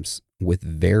forms with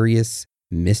various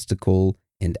mystical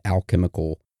and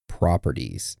alchemical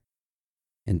properties.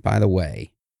 And by the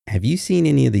way, have you seen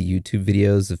any of the YouTube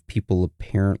videos of people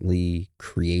apparently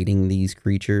creating these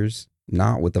creatures?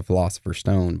 Not with the Philosopher's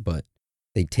Stone, but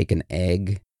they take an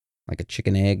egg, like a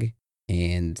chicken egg,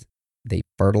 and they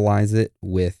fertilize it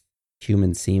with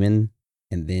human semen,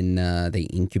 and then they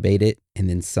incubate it, and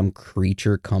then some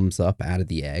creature comes up out of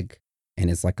the egg, and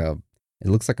it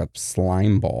looks like a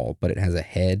slime ball, but it has a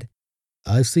head.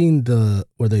 I've seen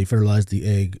where they fertilize the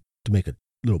egg to make a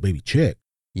little baby chick.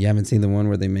 You haven't seen the one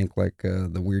where they make like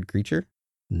the weird creature?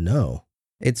 No.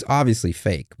 It's obviously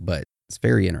fake, but it's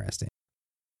very interesting.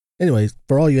 Anyways,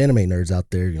 for all you anime nerds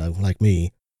out there, like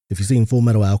me, if you've seen Full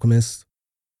Metal Alchemist,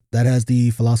 that has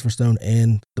the Philosopher's Stone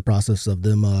and the process of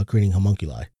them creating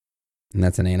homunculi. And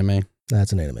that's an anime?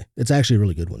 That's an anime. It's actually a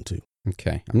really good one, too.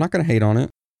 Okay. I'm not going to hate on it.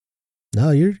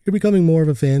 No, you're becoming more of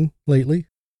a fan lately.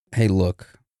 Hey,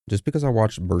 look, just because I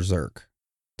watched Berserk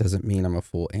doesn't mean I'm a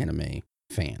full anime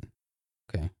fan.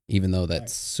 Okay. Even though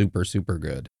that's super, super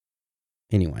good.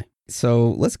 Anyway, so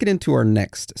let's get into our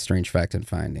next strange fact and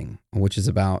finding, which is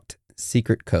about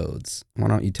secret codes. Why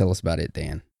don't you tell us about it,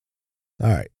 Dan?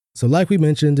 All right. So like we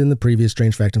mentioned in the previous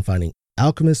strange fact and finding,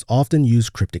 alchemists often use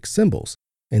cryptic symbols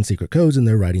and secret codes in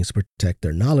their writings to protect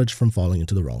their knowledge from falling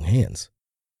into the wrong hands.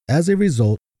 As a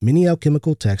result, many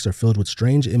alchemical texts are filled with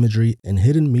strange imagery and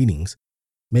hidden meanings,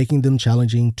 making them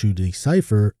challenging to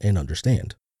decipher and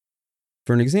understand.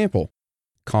 For an example,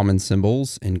 common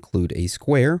symbols include a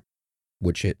square,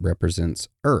 which it represents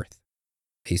Earth,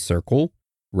 a circle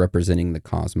representing the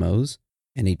cosmos,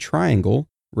 and a triangle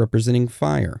representing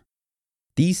fire.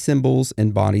 These symbols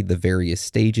embodied the various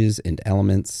stages and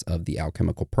elements of the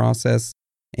alchemical process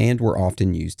and were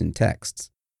often used in texts.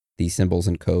 These symbols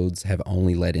and codes have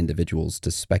only led individuals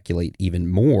to speculate even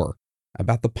more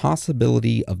about the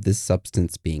possibility of this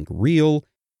substance being real,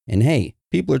 and hey,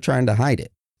 people are trying to hide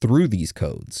it through these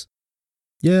codes.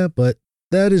 Yeah, but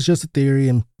that is just a theory,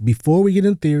 and before we get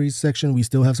into theories section, we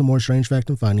still have some more strange fact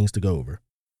and findings to go over.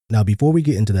 Now, before we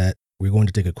get into that, we're going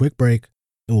to take a quick break,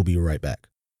 and we'll be right back.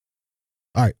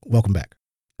 All right, welcome back.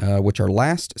 Which our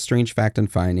last strange fact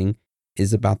and finding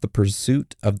is about the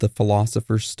pursuit of the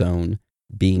Philosopher's Stone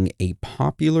being a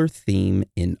popular theme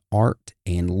in art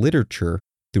and literature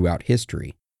throughout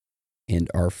history. And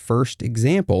our first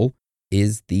example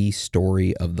is the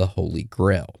story of the Holy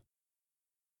Grail.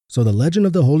 So the legend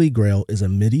of the Holy Grail is a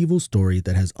medieval story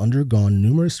that has undergone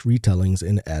numerous retellings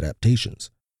and adaptations.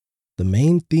 The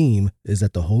main theme is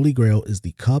that the Holy Grail is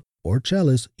the cup or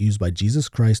chalice used by Jesus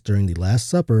Christ during the Last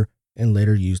Supper and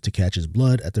later used to catch his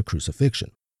blood at the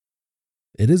crucifixion.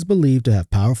 It is believed to have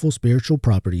powerful spiritual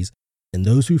properties, and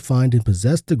those who find and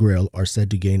possess the Grail are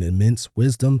said to gain immense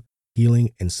wisdom,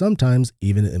 healing, and sometimes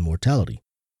even immortality.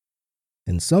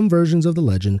 In some versions of the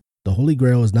legend, the Holy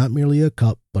Grail is not merely a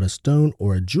cup, but a stone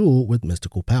or a jewel with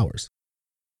mystical powers.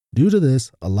 Due to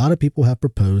this, a lot of people have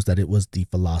proposed that it was the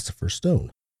Philosopher's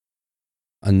Stone.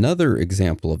 Another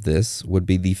example of this would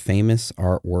be the famous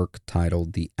artwork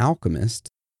titled The Alchemist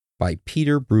by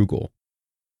Peter Bruegel.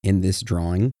 In this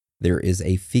drawing, there is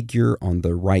a figure on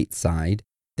the right side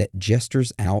that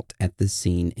gestures out at the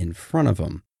scene in front of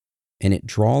him, and it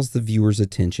draws the viewer's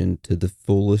attention to the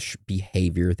foolish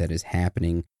behavior that is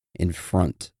happening in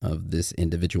front of this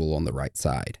individual on the right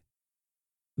side.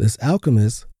 This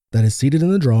alchemist that is seated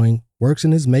in the drawing works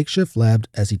in his makeshift lab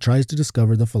as he tries to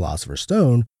discover the Philosopher's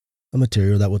Stone, a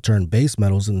material that will turn base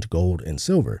metals into gold and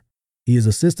silver. He is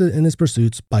assisted in his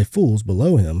pursuits by fools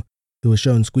below him, who is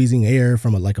shown squeezing air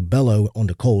from like a bellow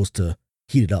onto coals to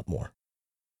heat it up more.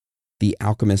 The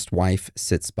alchemist's wife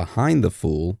sits behind the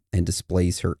fool and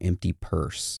displays her empty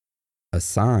purse, a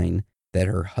sign that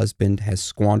her husband has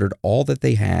squandered all that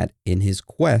they had in his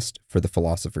quest for the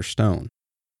Philosopher's Stone.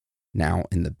 Now,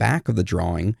 in the back of the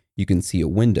drawing, you can see a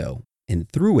window,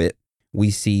 and through it, we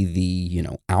see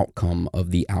the, outcome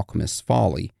of the alchemist's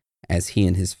folly as he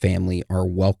and his family are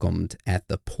welcomed at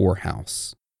the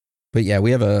poorhouse. But yeah,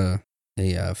 we have a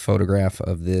photograph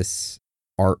of this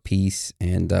art piece,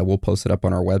 and we'll post it up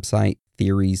on our website,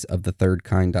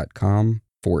 theoriesofthethirdkind.com,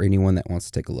 for anyone that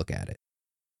wants to take a look at it.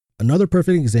 Another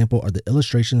perfect example are the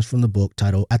illustrations from the book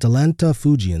titled Atalanta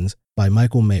Fugians by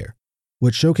Michael Mayer,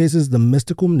 which showcases the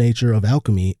mystical nature of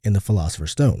alchemy in the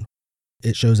Philosopher's Stone.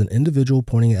 It shows an individual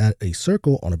pointing at a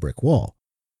circle on a brick wall.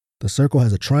 The circle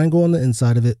has a triangle on the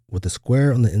inside of it with a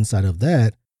square on the inside of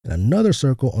that and another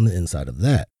circle on the inside of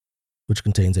that, which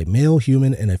contains a male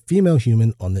human and a female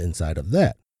human on the inside of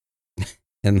that.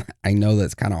 And I know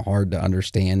that's kind of hard to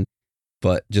understand,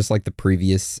 but just like the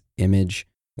previous image,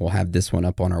 we'll have this one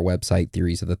up on our website,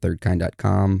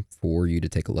 theoriesofthethirdkind.com, for you to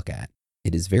take a look at.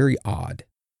 It is very odd.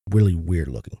 Really weird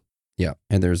looking. Yeah,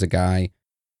 and there's a guy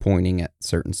pointing at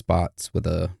certain spots with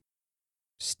a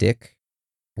stick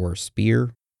or a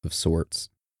spear of sorts.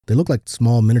 They look like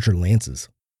small miniature lances.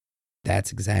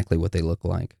 That's exactly what they look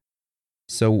like.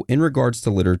 So in regards to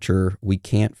literature, we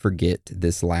can't forget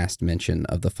this last mention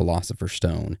of the Philosopher's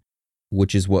Stone,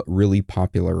 which is what really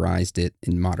popularized it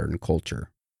in modern culture.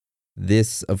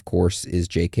 This, of course, is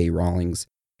J.K. Rowling's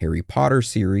Harry Potter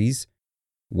series,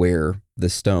 where the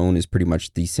stone is pretty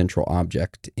much the central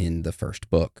object in the first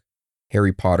book,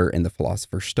 Harry Potter and the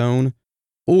Philosopher's Stone,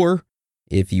 or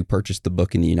if you purchase the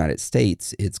book in the United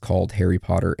States, it's called Harry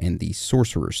Potter and the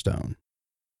Sorcerer's Stone.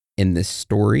 In this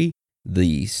story,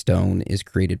 the stone is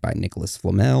created by Nicholas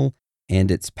Flamel,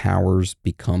 and its powers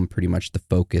become pretty much the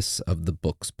focus of the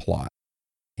book's plot.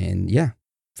 And yeah,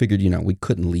 figured, we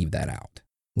couldn't leave that out.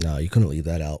 No, you couldn't leave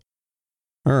that out.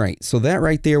 All right, so that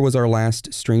right there was our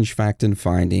last strange fact and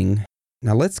finding.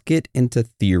 Now let's get into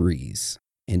theories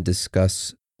and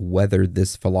discuss whether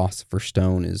this Philosopher's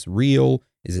Stone is real.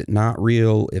 Is it not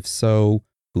real? If so,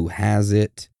 who has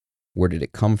it? Where did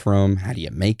it come from? How do you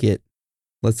make it?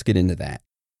 Let's get into that.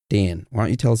 Dan, why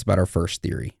don't you tell us about our first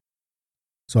theory?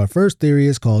 So our first theory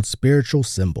is called spiritual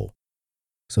symbol.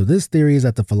 So this theory is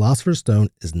that the Philosopher's Stone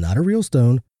is not a real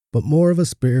stone, but more of a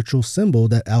spiritual symbol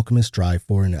that alchemists strive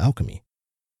for in alchemy.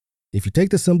 If you take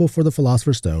the symbol for the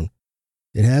Philosopher's Stone,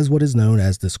 it has what is known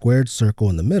as the squared circle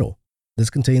in the middle. This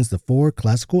contains the four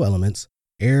classical elements: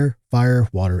 air, fire,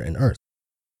 water, and earth.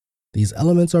 These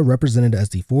elements are represented as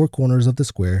the four corners of the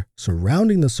square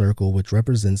surrounding the circle, which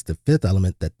represents the fifth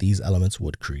element that these elements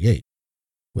would create.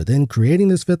 Within creating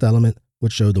this fifth element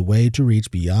would show the way to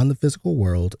reach beyond the physical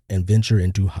world and venture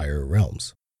into higher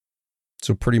realms.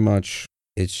 So pretty much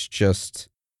it's just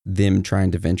them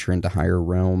trying to venture into higher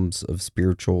realms of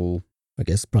spiritual. I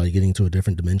guess probably getting to a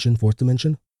different dimension, fourth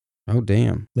dimension. Oh,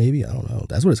 damn. Maybe, I don't know.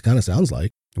 That's what it kind of sounds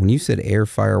like. When you said air,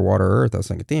 fire, water, earth, I was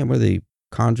like, damn, what are they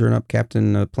conjuring up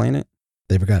Captain Planet?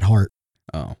 They forgot heart.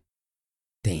 Oh,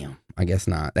 damn. I guess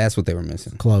not. That's what they were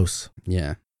missing. Close.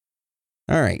 Yeah.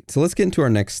 All right. So let's get into our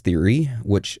next theory,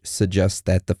 which suggests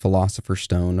that the Philosopher's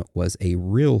Stone was a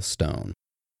real stone.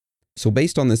 So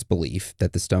based on this belief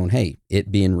that the stone, hey,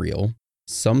 it being real,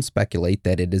 some speculate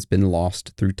that it has been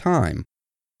lost through time,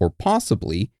 or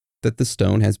possibly that the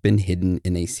stone has been hidden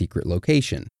in a secret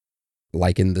location,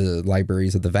 like in the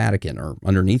libraries of the Vatican or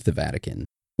underneath the Vatican,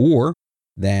 or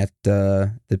that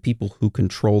the people who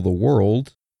control the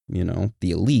world, you know,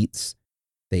 the elites,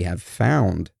 they have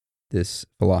found this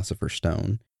Philosopher's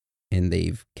Stone and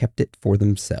they've kept it for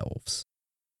themselves.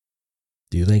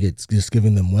 Do you think it's just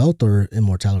giving them wealth or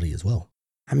immortality as well?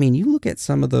 I mean, you look at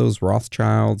some of those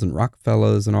Rothschilds and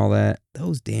Rockefellers and all that,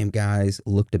 those damn guys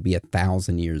look to be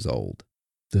 1,000 years old.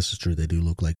 This is true. They do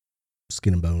look like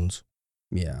skin and bones.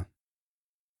 Yeah.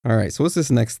 All right. So what's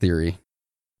this next theory?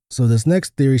 So this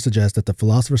next theory suggests that the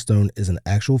Philosopher's Stone is an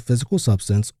actual physical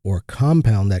substance or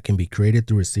compound that can be created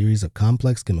through a series of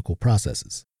complex chemical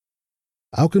processes.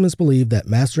 Alchemists believe that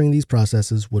mastering these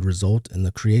processes would result in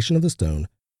the creation of the stone,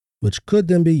 which could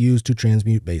then be used to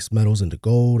transmute base metals into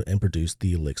gold and produce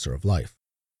the elixir of life.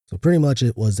 So pretty much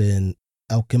it was an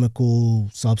alchemical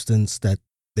substance that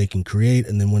they can create,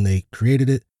 and then when they created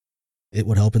it, it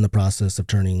would help in the process of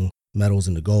turning metals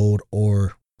into gold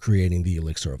or creating the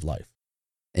elixir of life.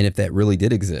 And if that really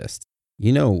did exist,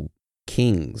 you know,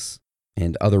 kings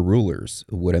and other rulers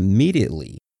would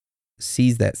immediately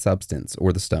seize that substance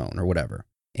or the stone or whatever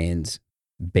and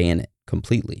ban it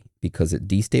completely because it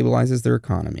destabilizes their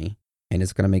economy and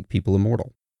it's going to make people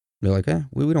immortal. They're like,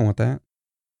 we don't want that.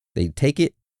 They take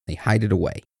it, they hide it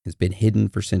away. It's been hidden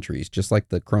for centuries, just like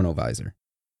the chronovisor.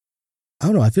 I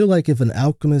don't know. I feel like if an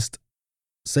alchemist,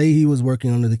 say he was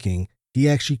working under the king, he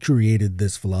actually created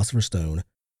this Philosopher's Stone,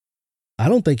 I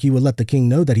don't think he would let the king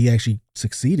know that he actually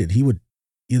succeeded. He would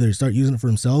either start using it for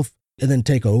himself and then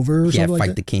take over or something like that.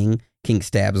 Fight the king. King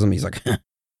stabs him. He's like,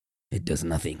 it does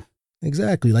nothing.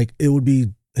 Exactly. Like it would be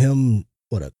him,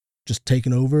 just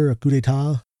taking over, a coup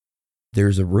d'etat?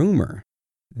 There's a rumor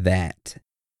that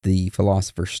the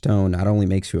Philosopher's Stone not only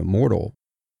makes you immortal,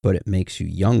 but it makes you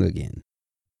young again.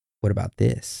 What about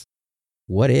this?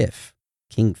 What if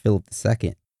King Philip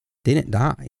II didn't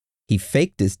die? He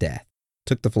faked his death,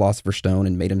 took the Philosopher's Stone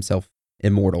and made himself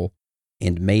immortal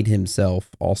and made himself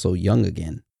also young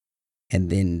again, and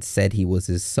then said he was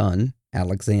his son,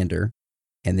 Alexander,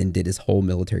 and then did his whole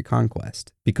military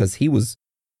conquest because he was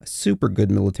a super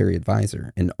good military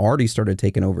advisor and already started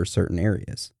taking over certain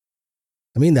areas.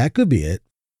 I mean, that could be it.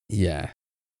 Yeah.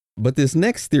 But this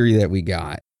next theory that we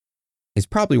got is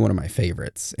probably one of my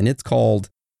favorites, and it's called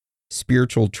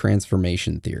spiritual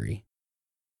transformation theory.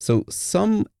 So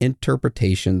some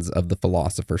interpretations of the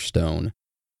Philosopher's Stone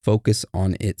focus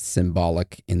on its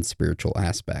symbolic and spiritual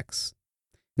aspects.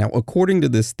 Now, according to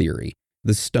this theory,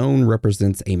 the stone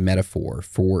represents a metaphor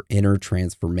for inner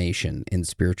transformation and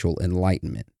spiritual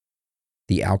enlightenment.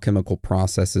 The alchemical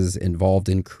processes involved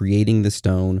in creating the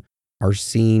stone are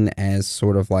seen as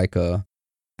sort of like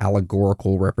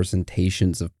allegorical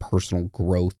representations of personal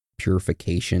growth,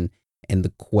 purification, and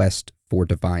the quest for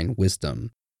divine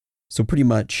wisdom. So pretty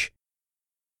much,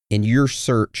 in your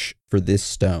search for this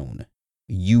stone,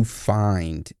 you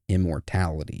find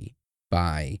immortality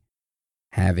by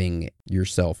having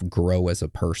yourself grow as a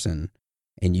person,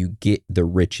 and you get the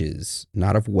riches,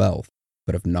 not of wealth,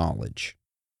 but of knowledge.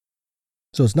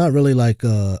 So it's not really like,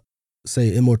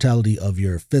 say, immortality of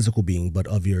your physical being, but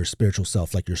of your spiritual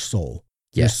self, like your soul.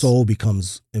 Yes. Your soul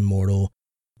becomes immortal.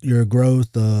 Your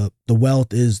growth, the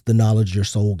wealth is the knowledge your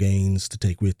soul gains to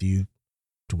take with you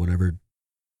to whatever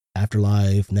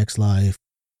afterlife, next life.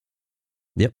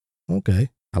 Yep. Okay.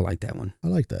 I like that one. I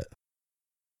like that.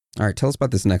 All right, tell us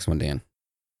about this next one, Dan.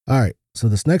 All right. So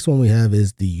this next one we have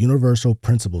is the universal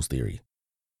principles theory.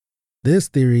 This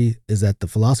theory is that the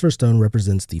Philosopher's Stone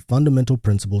represents the fundamental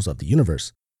principles of the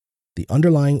universe, the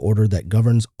underlying order that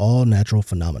governs all natural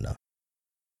phenomena.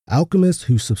 Alchemists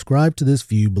who subscribe to this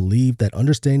view believe that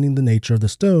understanding the nature of the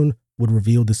stone would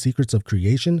reveal the secrets of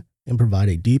creation and provide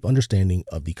a deep understanding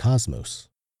of the cosmos.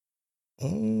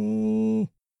 Would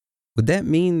that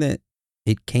mean that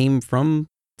it came from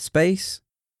space?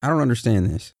 I don't understand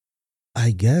this.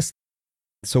 I guess.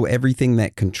 So everything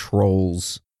that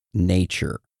controls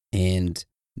nature and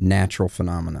natural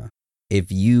phenomena,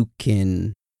 if you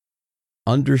can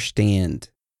understand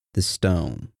the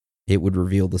stone, it would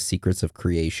reveal the secrets of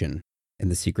creation and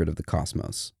the secret of the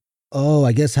cosmos. Oh,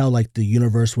 I guess how like the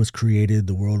universe was created,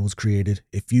 the world was created.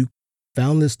 If you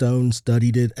found this stone,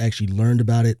 studied it, actually learned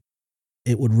about it,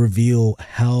 it would reveal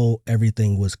how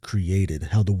everything was created,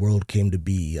 how the world came to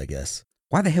be, I guess.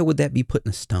 Why the hell would that be put in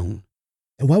a stone?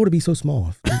 And why would it be so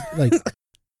small? Like,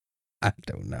 I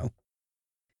don't know.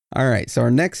 All right, so our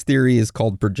next theory is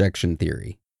called projection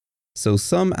theory. So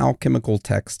some alchemical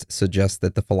texts suggest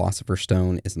that the Philosopher's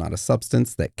Stone is not a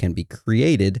substance that can be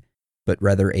created, but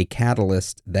rather a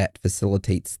catalyst that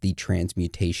facilitates the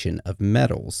transmutation of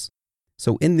metals.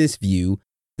 So in this view,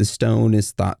 the stone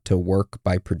is thought to work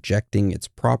by projecting its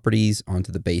properties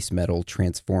onto the base metal,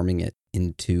 transforming it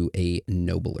into a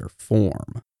nobler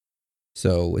form.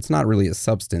 So it's not really a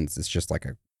substance, it's just like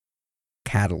a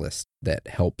catalyst that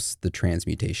helps the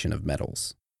transmutation of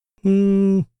metals.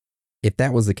 If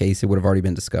that was the case, it would have already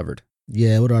been discovered.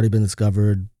 Yeah, it would have already been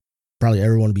discovered. Probably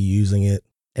everyone would be using it.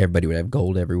 Everybody would have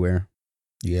gold everywhere.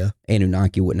 Yeah.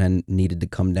 Anunnaki wouldn't have needed to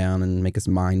come down and make us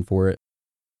mine for it.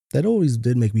 That always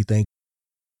did make me think.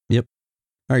 Yep.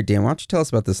 All right, Dan, why don't you tell us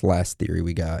about this last theory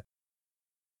we got?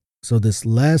 So this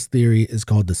last theory is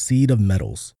called the seed of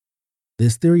metals.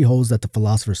 This theory holds that the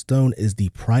Philosopher's Stone is the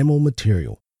primal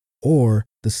material, or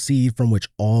the seed from which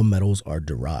all metals are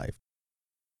derived.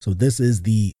 So this is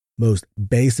the most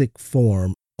basic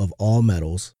form of all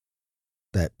metals,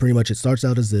 that pretty much it starts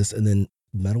out as this, and then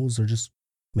metals are just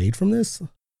made from this.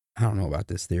 I don't know about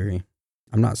this theory.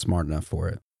 I'm not smart enough for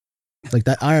it. Like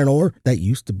that iron ore, that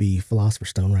used to be Philosopher's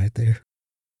Stone right there.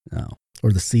 No.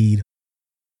 Or the seed.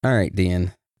 All right,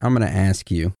 Dan, I'm going to ask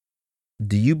you,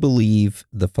 do you believe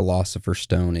the Philosopher's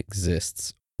Stone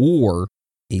exists, or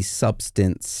a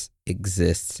substance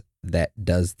exists that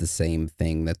does the same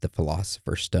thing that the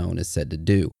Philosopher's Stone is said to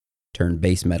do? Turn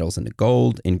base metals into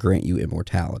gold and grant you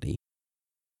immortality.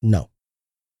 No.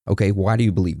 Okay, why do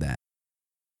you believe that?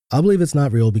 I believe it's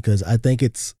not real because I think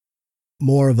it's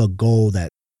more of a goal that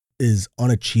is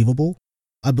unachievable.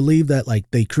 I believe that like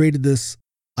they created this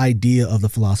idea of the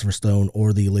Philosopher's Stone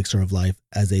or the elixir of life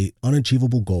as a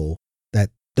unachievable goal, that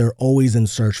they're always in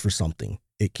search for something.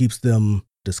 It keeps them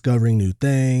discovering new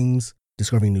things,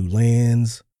 discovering new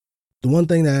lands. The one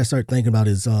thing that I start thinking about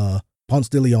is Ponce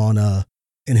de Leon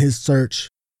in his search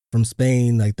from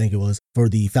Spain, I think it was, for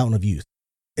the Fountain of Youth.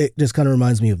 It just kind of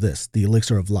reminds me of this, the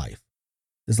elixir of life.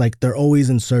 It's like they're always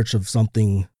in search of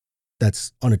something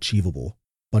that's unachievable,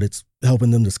 but it's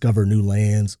helping them discover new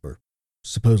lands, or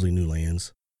supposedly new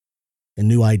lands, and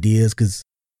new ideas, because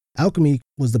alchemy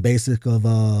was the basic of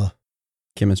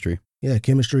Chemistry. Yeah,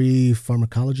 chemistry,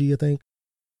 pharmacology, I think.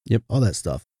 Yep. All that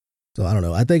stuff. So I don't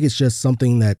know. I think it's just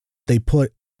something that they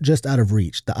put just out of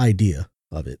reach, the idea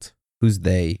of it. Who's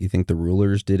they? You think the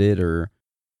rulers did it, or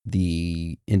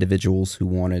the individuals who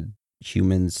wanted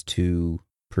humans to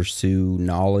pursue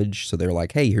knowledge? So they're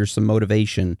like, hey, here's some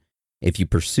motivation. If you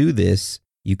pursue this,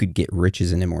 you could get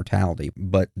riches and immortality.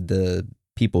 But the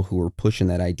people who were pushing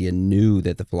that idea knew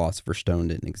that the Philosopher's Stone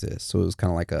didn't exist. So it was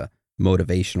kind of like a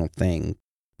motivational thing.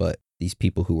 But these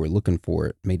people who were looking for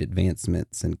it made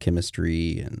advancements in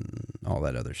chemistry and all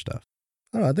that other stuff.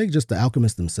 I don't know. I think just the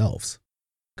alchemists themselves.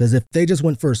 Because if they just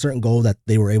went for a certain goal that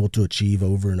they were able to achieve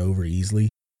over and over easily,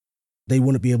 they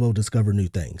wouldn't be able to discover new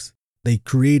things. They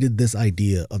created this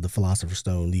idea of the Philosopher's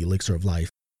Stone, the elixir of life,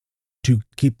 to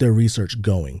keep their research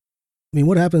going. I mean,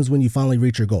 what happens when you finally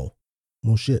reach your goal?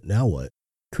 Well, shit, now what?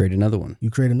 Create another one.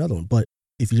 You create another one. But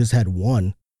if you just had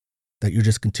one that you're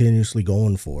just continuously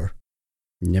going for,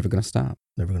 you're never going to stop.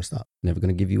 Never going to stop. Never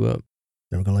going to give you up.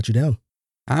 Never going to let you down.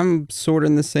 I'm sort of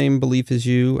in the same belief as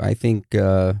you. I think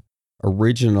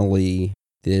originally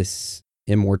this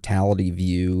immortality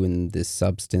view and this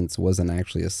substance wasn't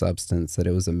actually a substance, that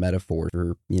it was a metaphor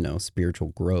for, spiritual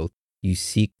growth. You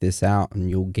seek this out and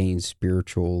you'll gain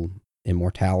spiritual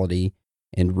immortality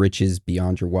and riches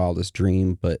beyond your wildest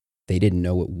dream, but they didn't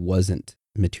know it wasn't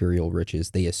material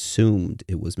riches. They assumed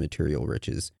it was material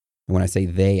riches. And when I say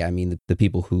they, I mean the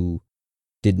people who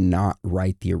did not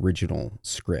write the original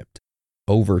script.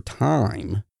 Over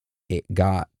time, it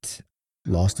got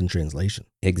lost in translation.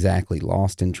 Exactly.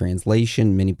 Lost in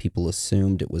translation. Many people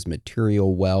assumed it was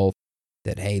material wealth,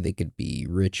 that, hey, they could be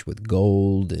rich with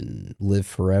gold and live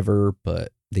forever,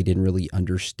 but they didn't really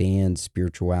understand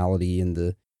spirituality and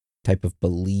the type of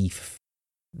belief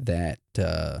that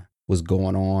was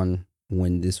going on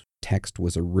when this text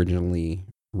was originally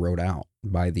wrote out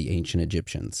by the ancient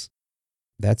Egyptians.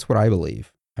 That's what I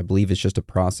believe. I believe it's just a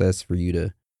process for you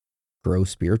to grow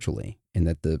spiritually and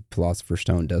that the Philosopher's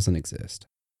Stone doesn't exist.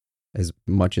 As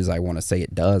much as I want to say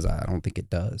it does, I don't think it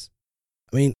does.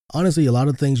 I mean, honestly, a lot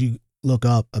of things you look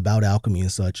up about alchemy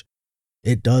and such,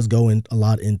 it does go in a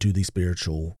lot into the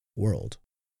spiritual world.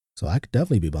 So I could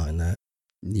definitely be behind that.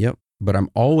 Yep. But I'm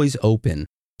always open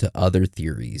to other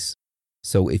theories.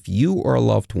 So if you or a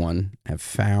loved one have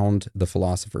found the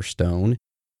Philosopher's Stone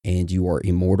and you are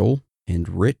immortal and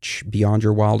rich beyond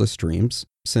your wildest dreams,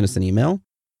 send us an email.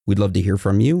 We'd love to hear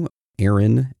from you.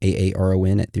 Aaron,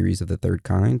 Aaron, at Theories of the Third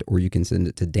Kind, or you can send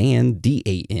it to Dan,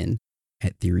 Dan,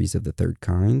 at Theories of the Third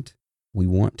Kind. We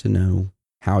want to know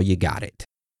how you got it.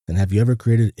 And have you ever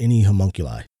created any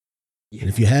homunculi? Yeah. And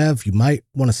if you have, you might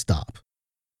want to stop.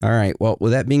 All right. Well,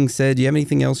 with that being said, do you have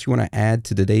anything else you want to add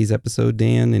to today's episode,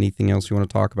 Dan? Anything else you want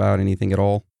to talk about? Anything at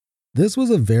all? This was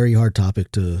a very hard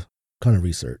topic to kind of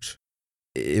research.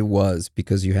 It was,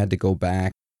 because you had to go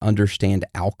back, understand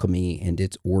alchemy and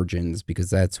its origins,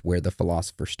 because that's where the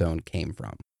Philosopher's Stone came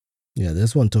from. Yeah,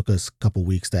 this one took us a couple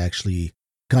weeks to actually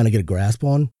kind of get a grasp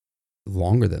on.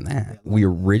 Longer than that. We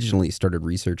originally started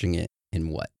researching it in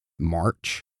what,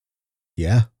 March?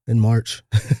 Yeah, in March.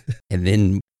 And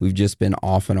then we've just been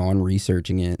off and on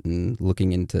researching it and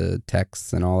looking into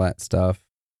texts and all that stuff.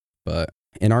 But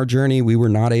in our journey, we were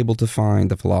not able to find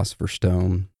the Philosopher's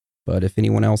Stone. But if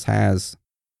anyone else has,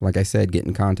 like I said, get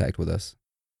in contact with us.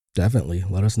 Definitely.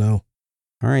 Let us know.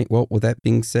 All right. Well, with that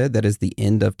being said, that is the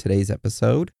end of today's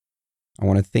episode. I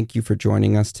want to thank you for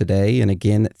joining us today. And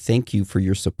again, thank you for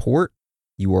your support.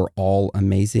 You are all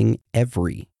amazing,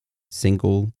 every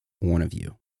single one of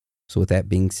you. So with that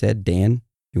being said, Dan,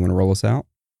 you want to roll us out?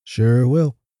 Sure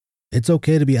will. It's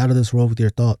okay to be out of this world with your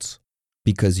thoughts.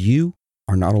 Because you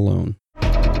are not alone.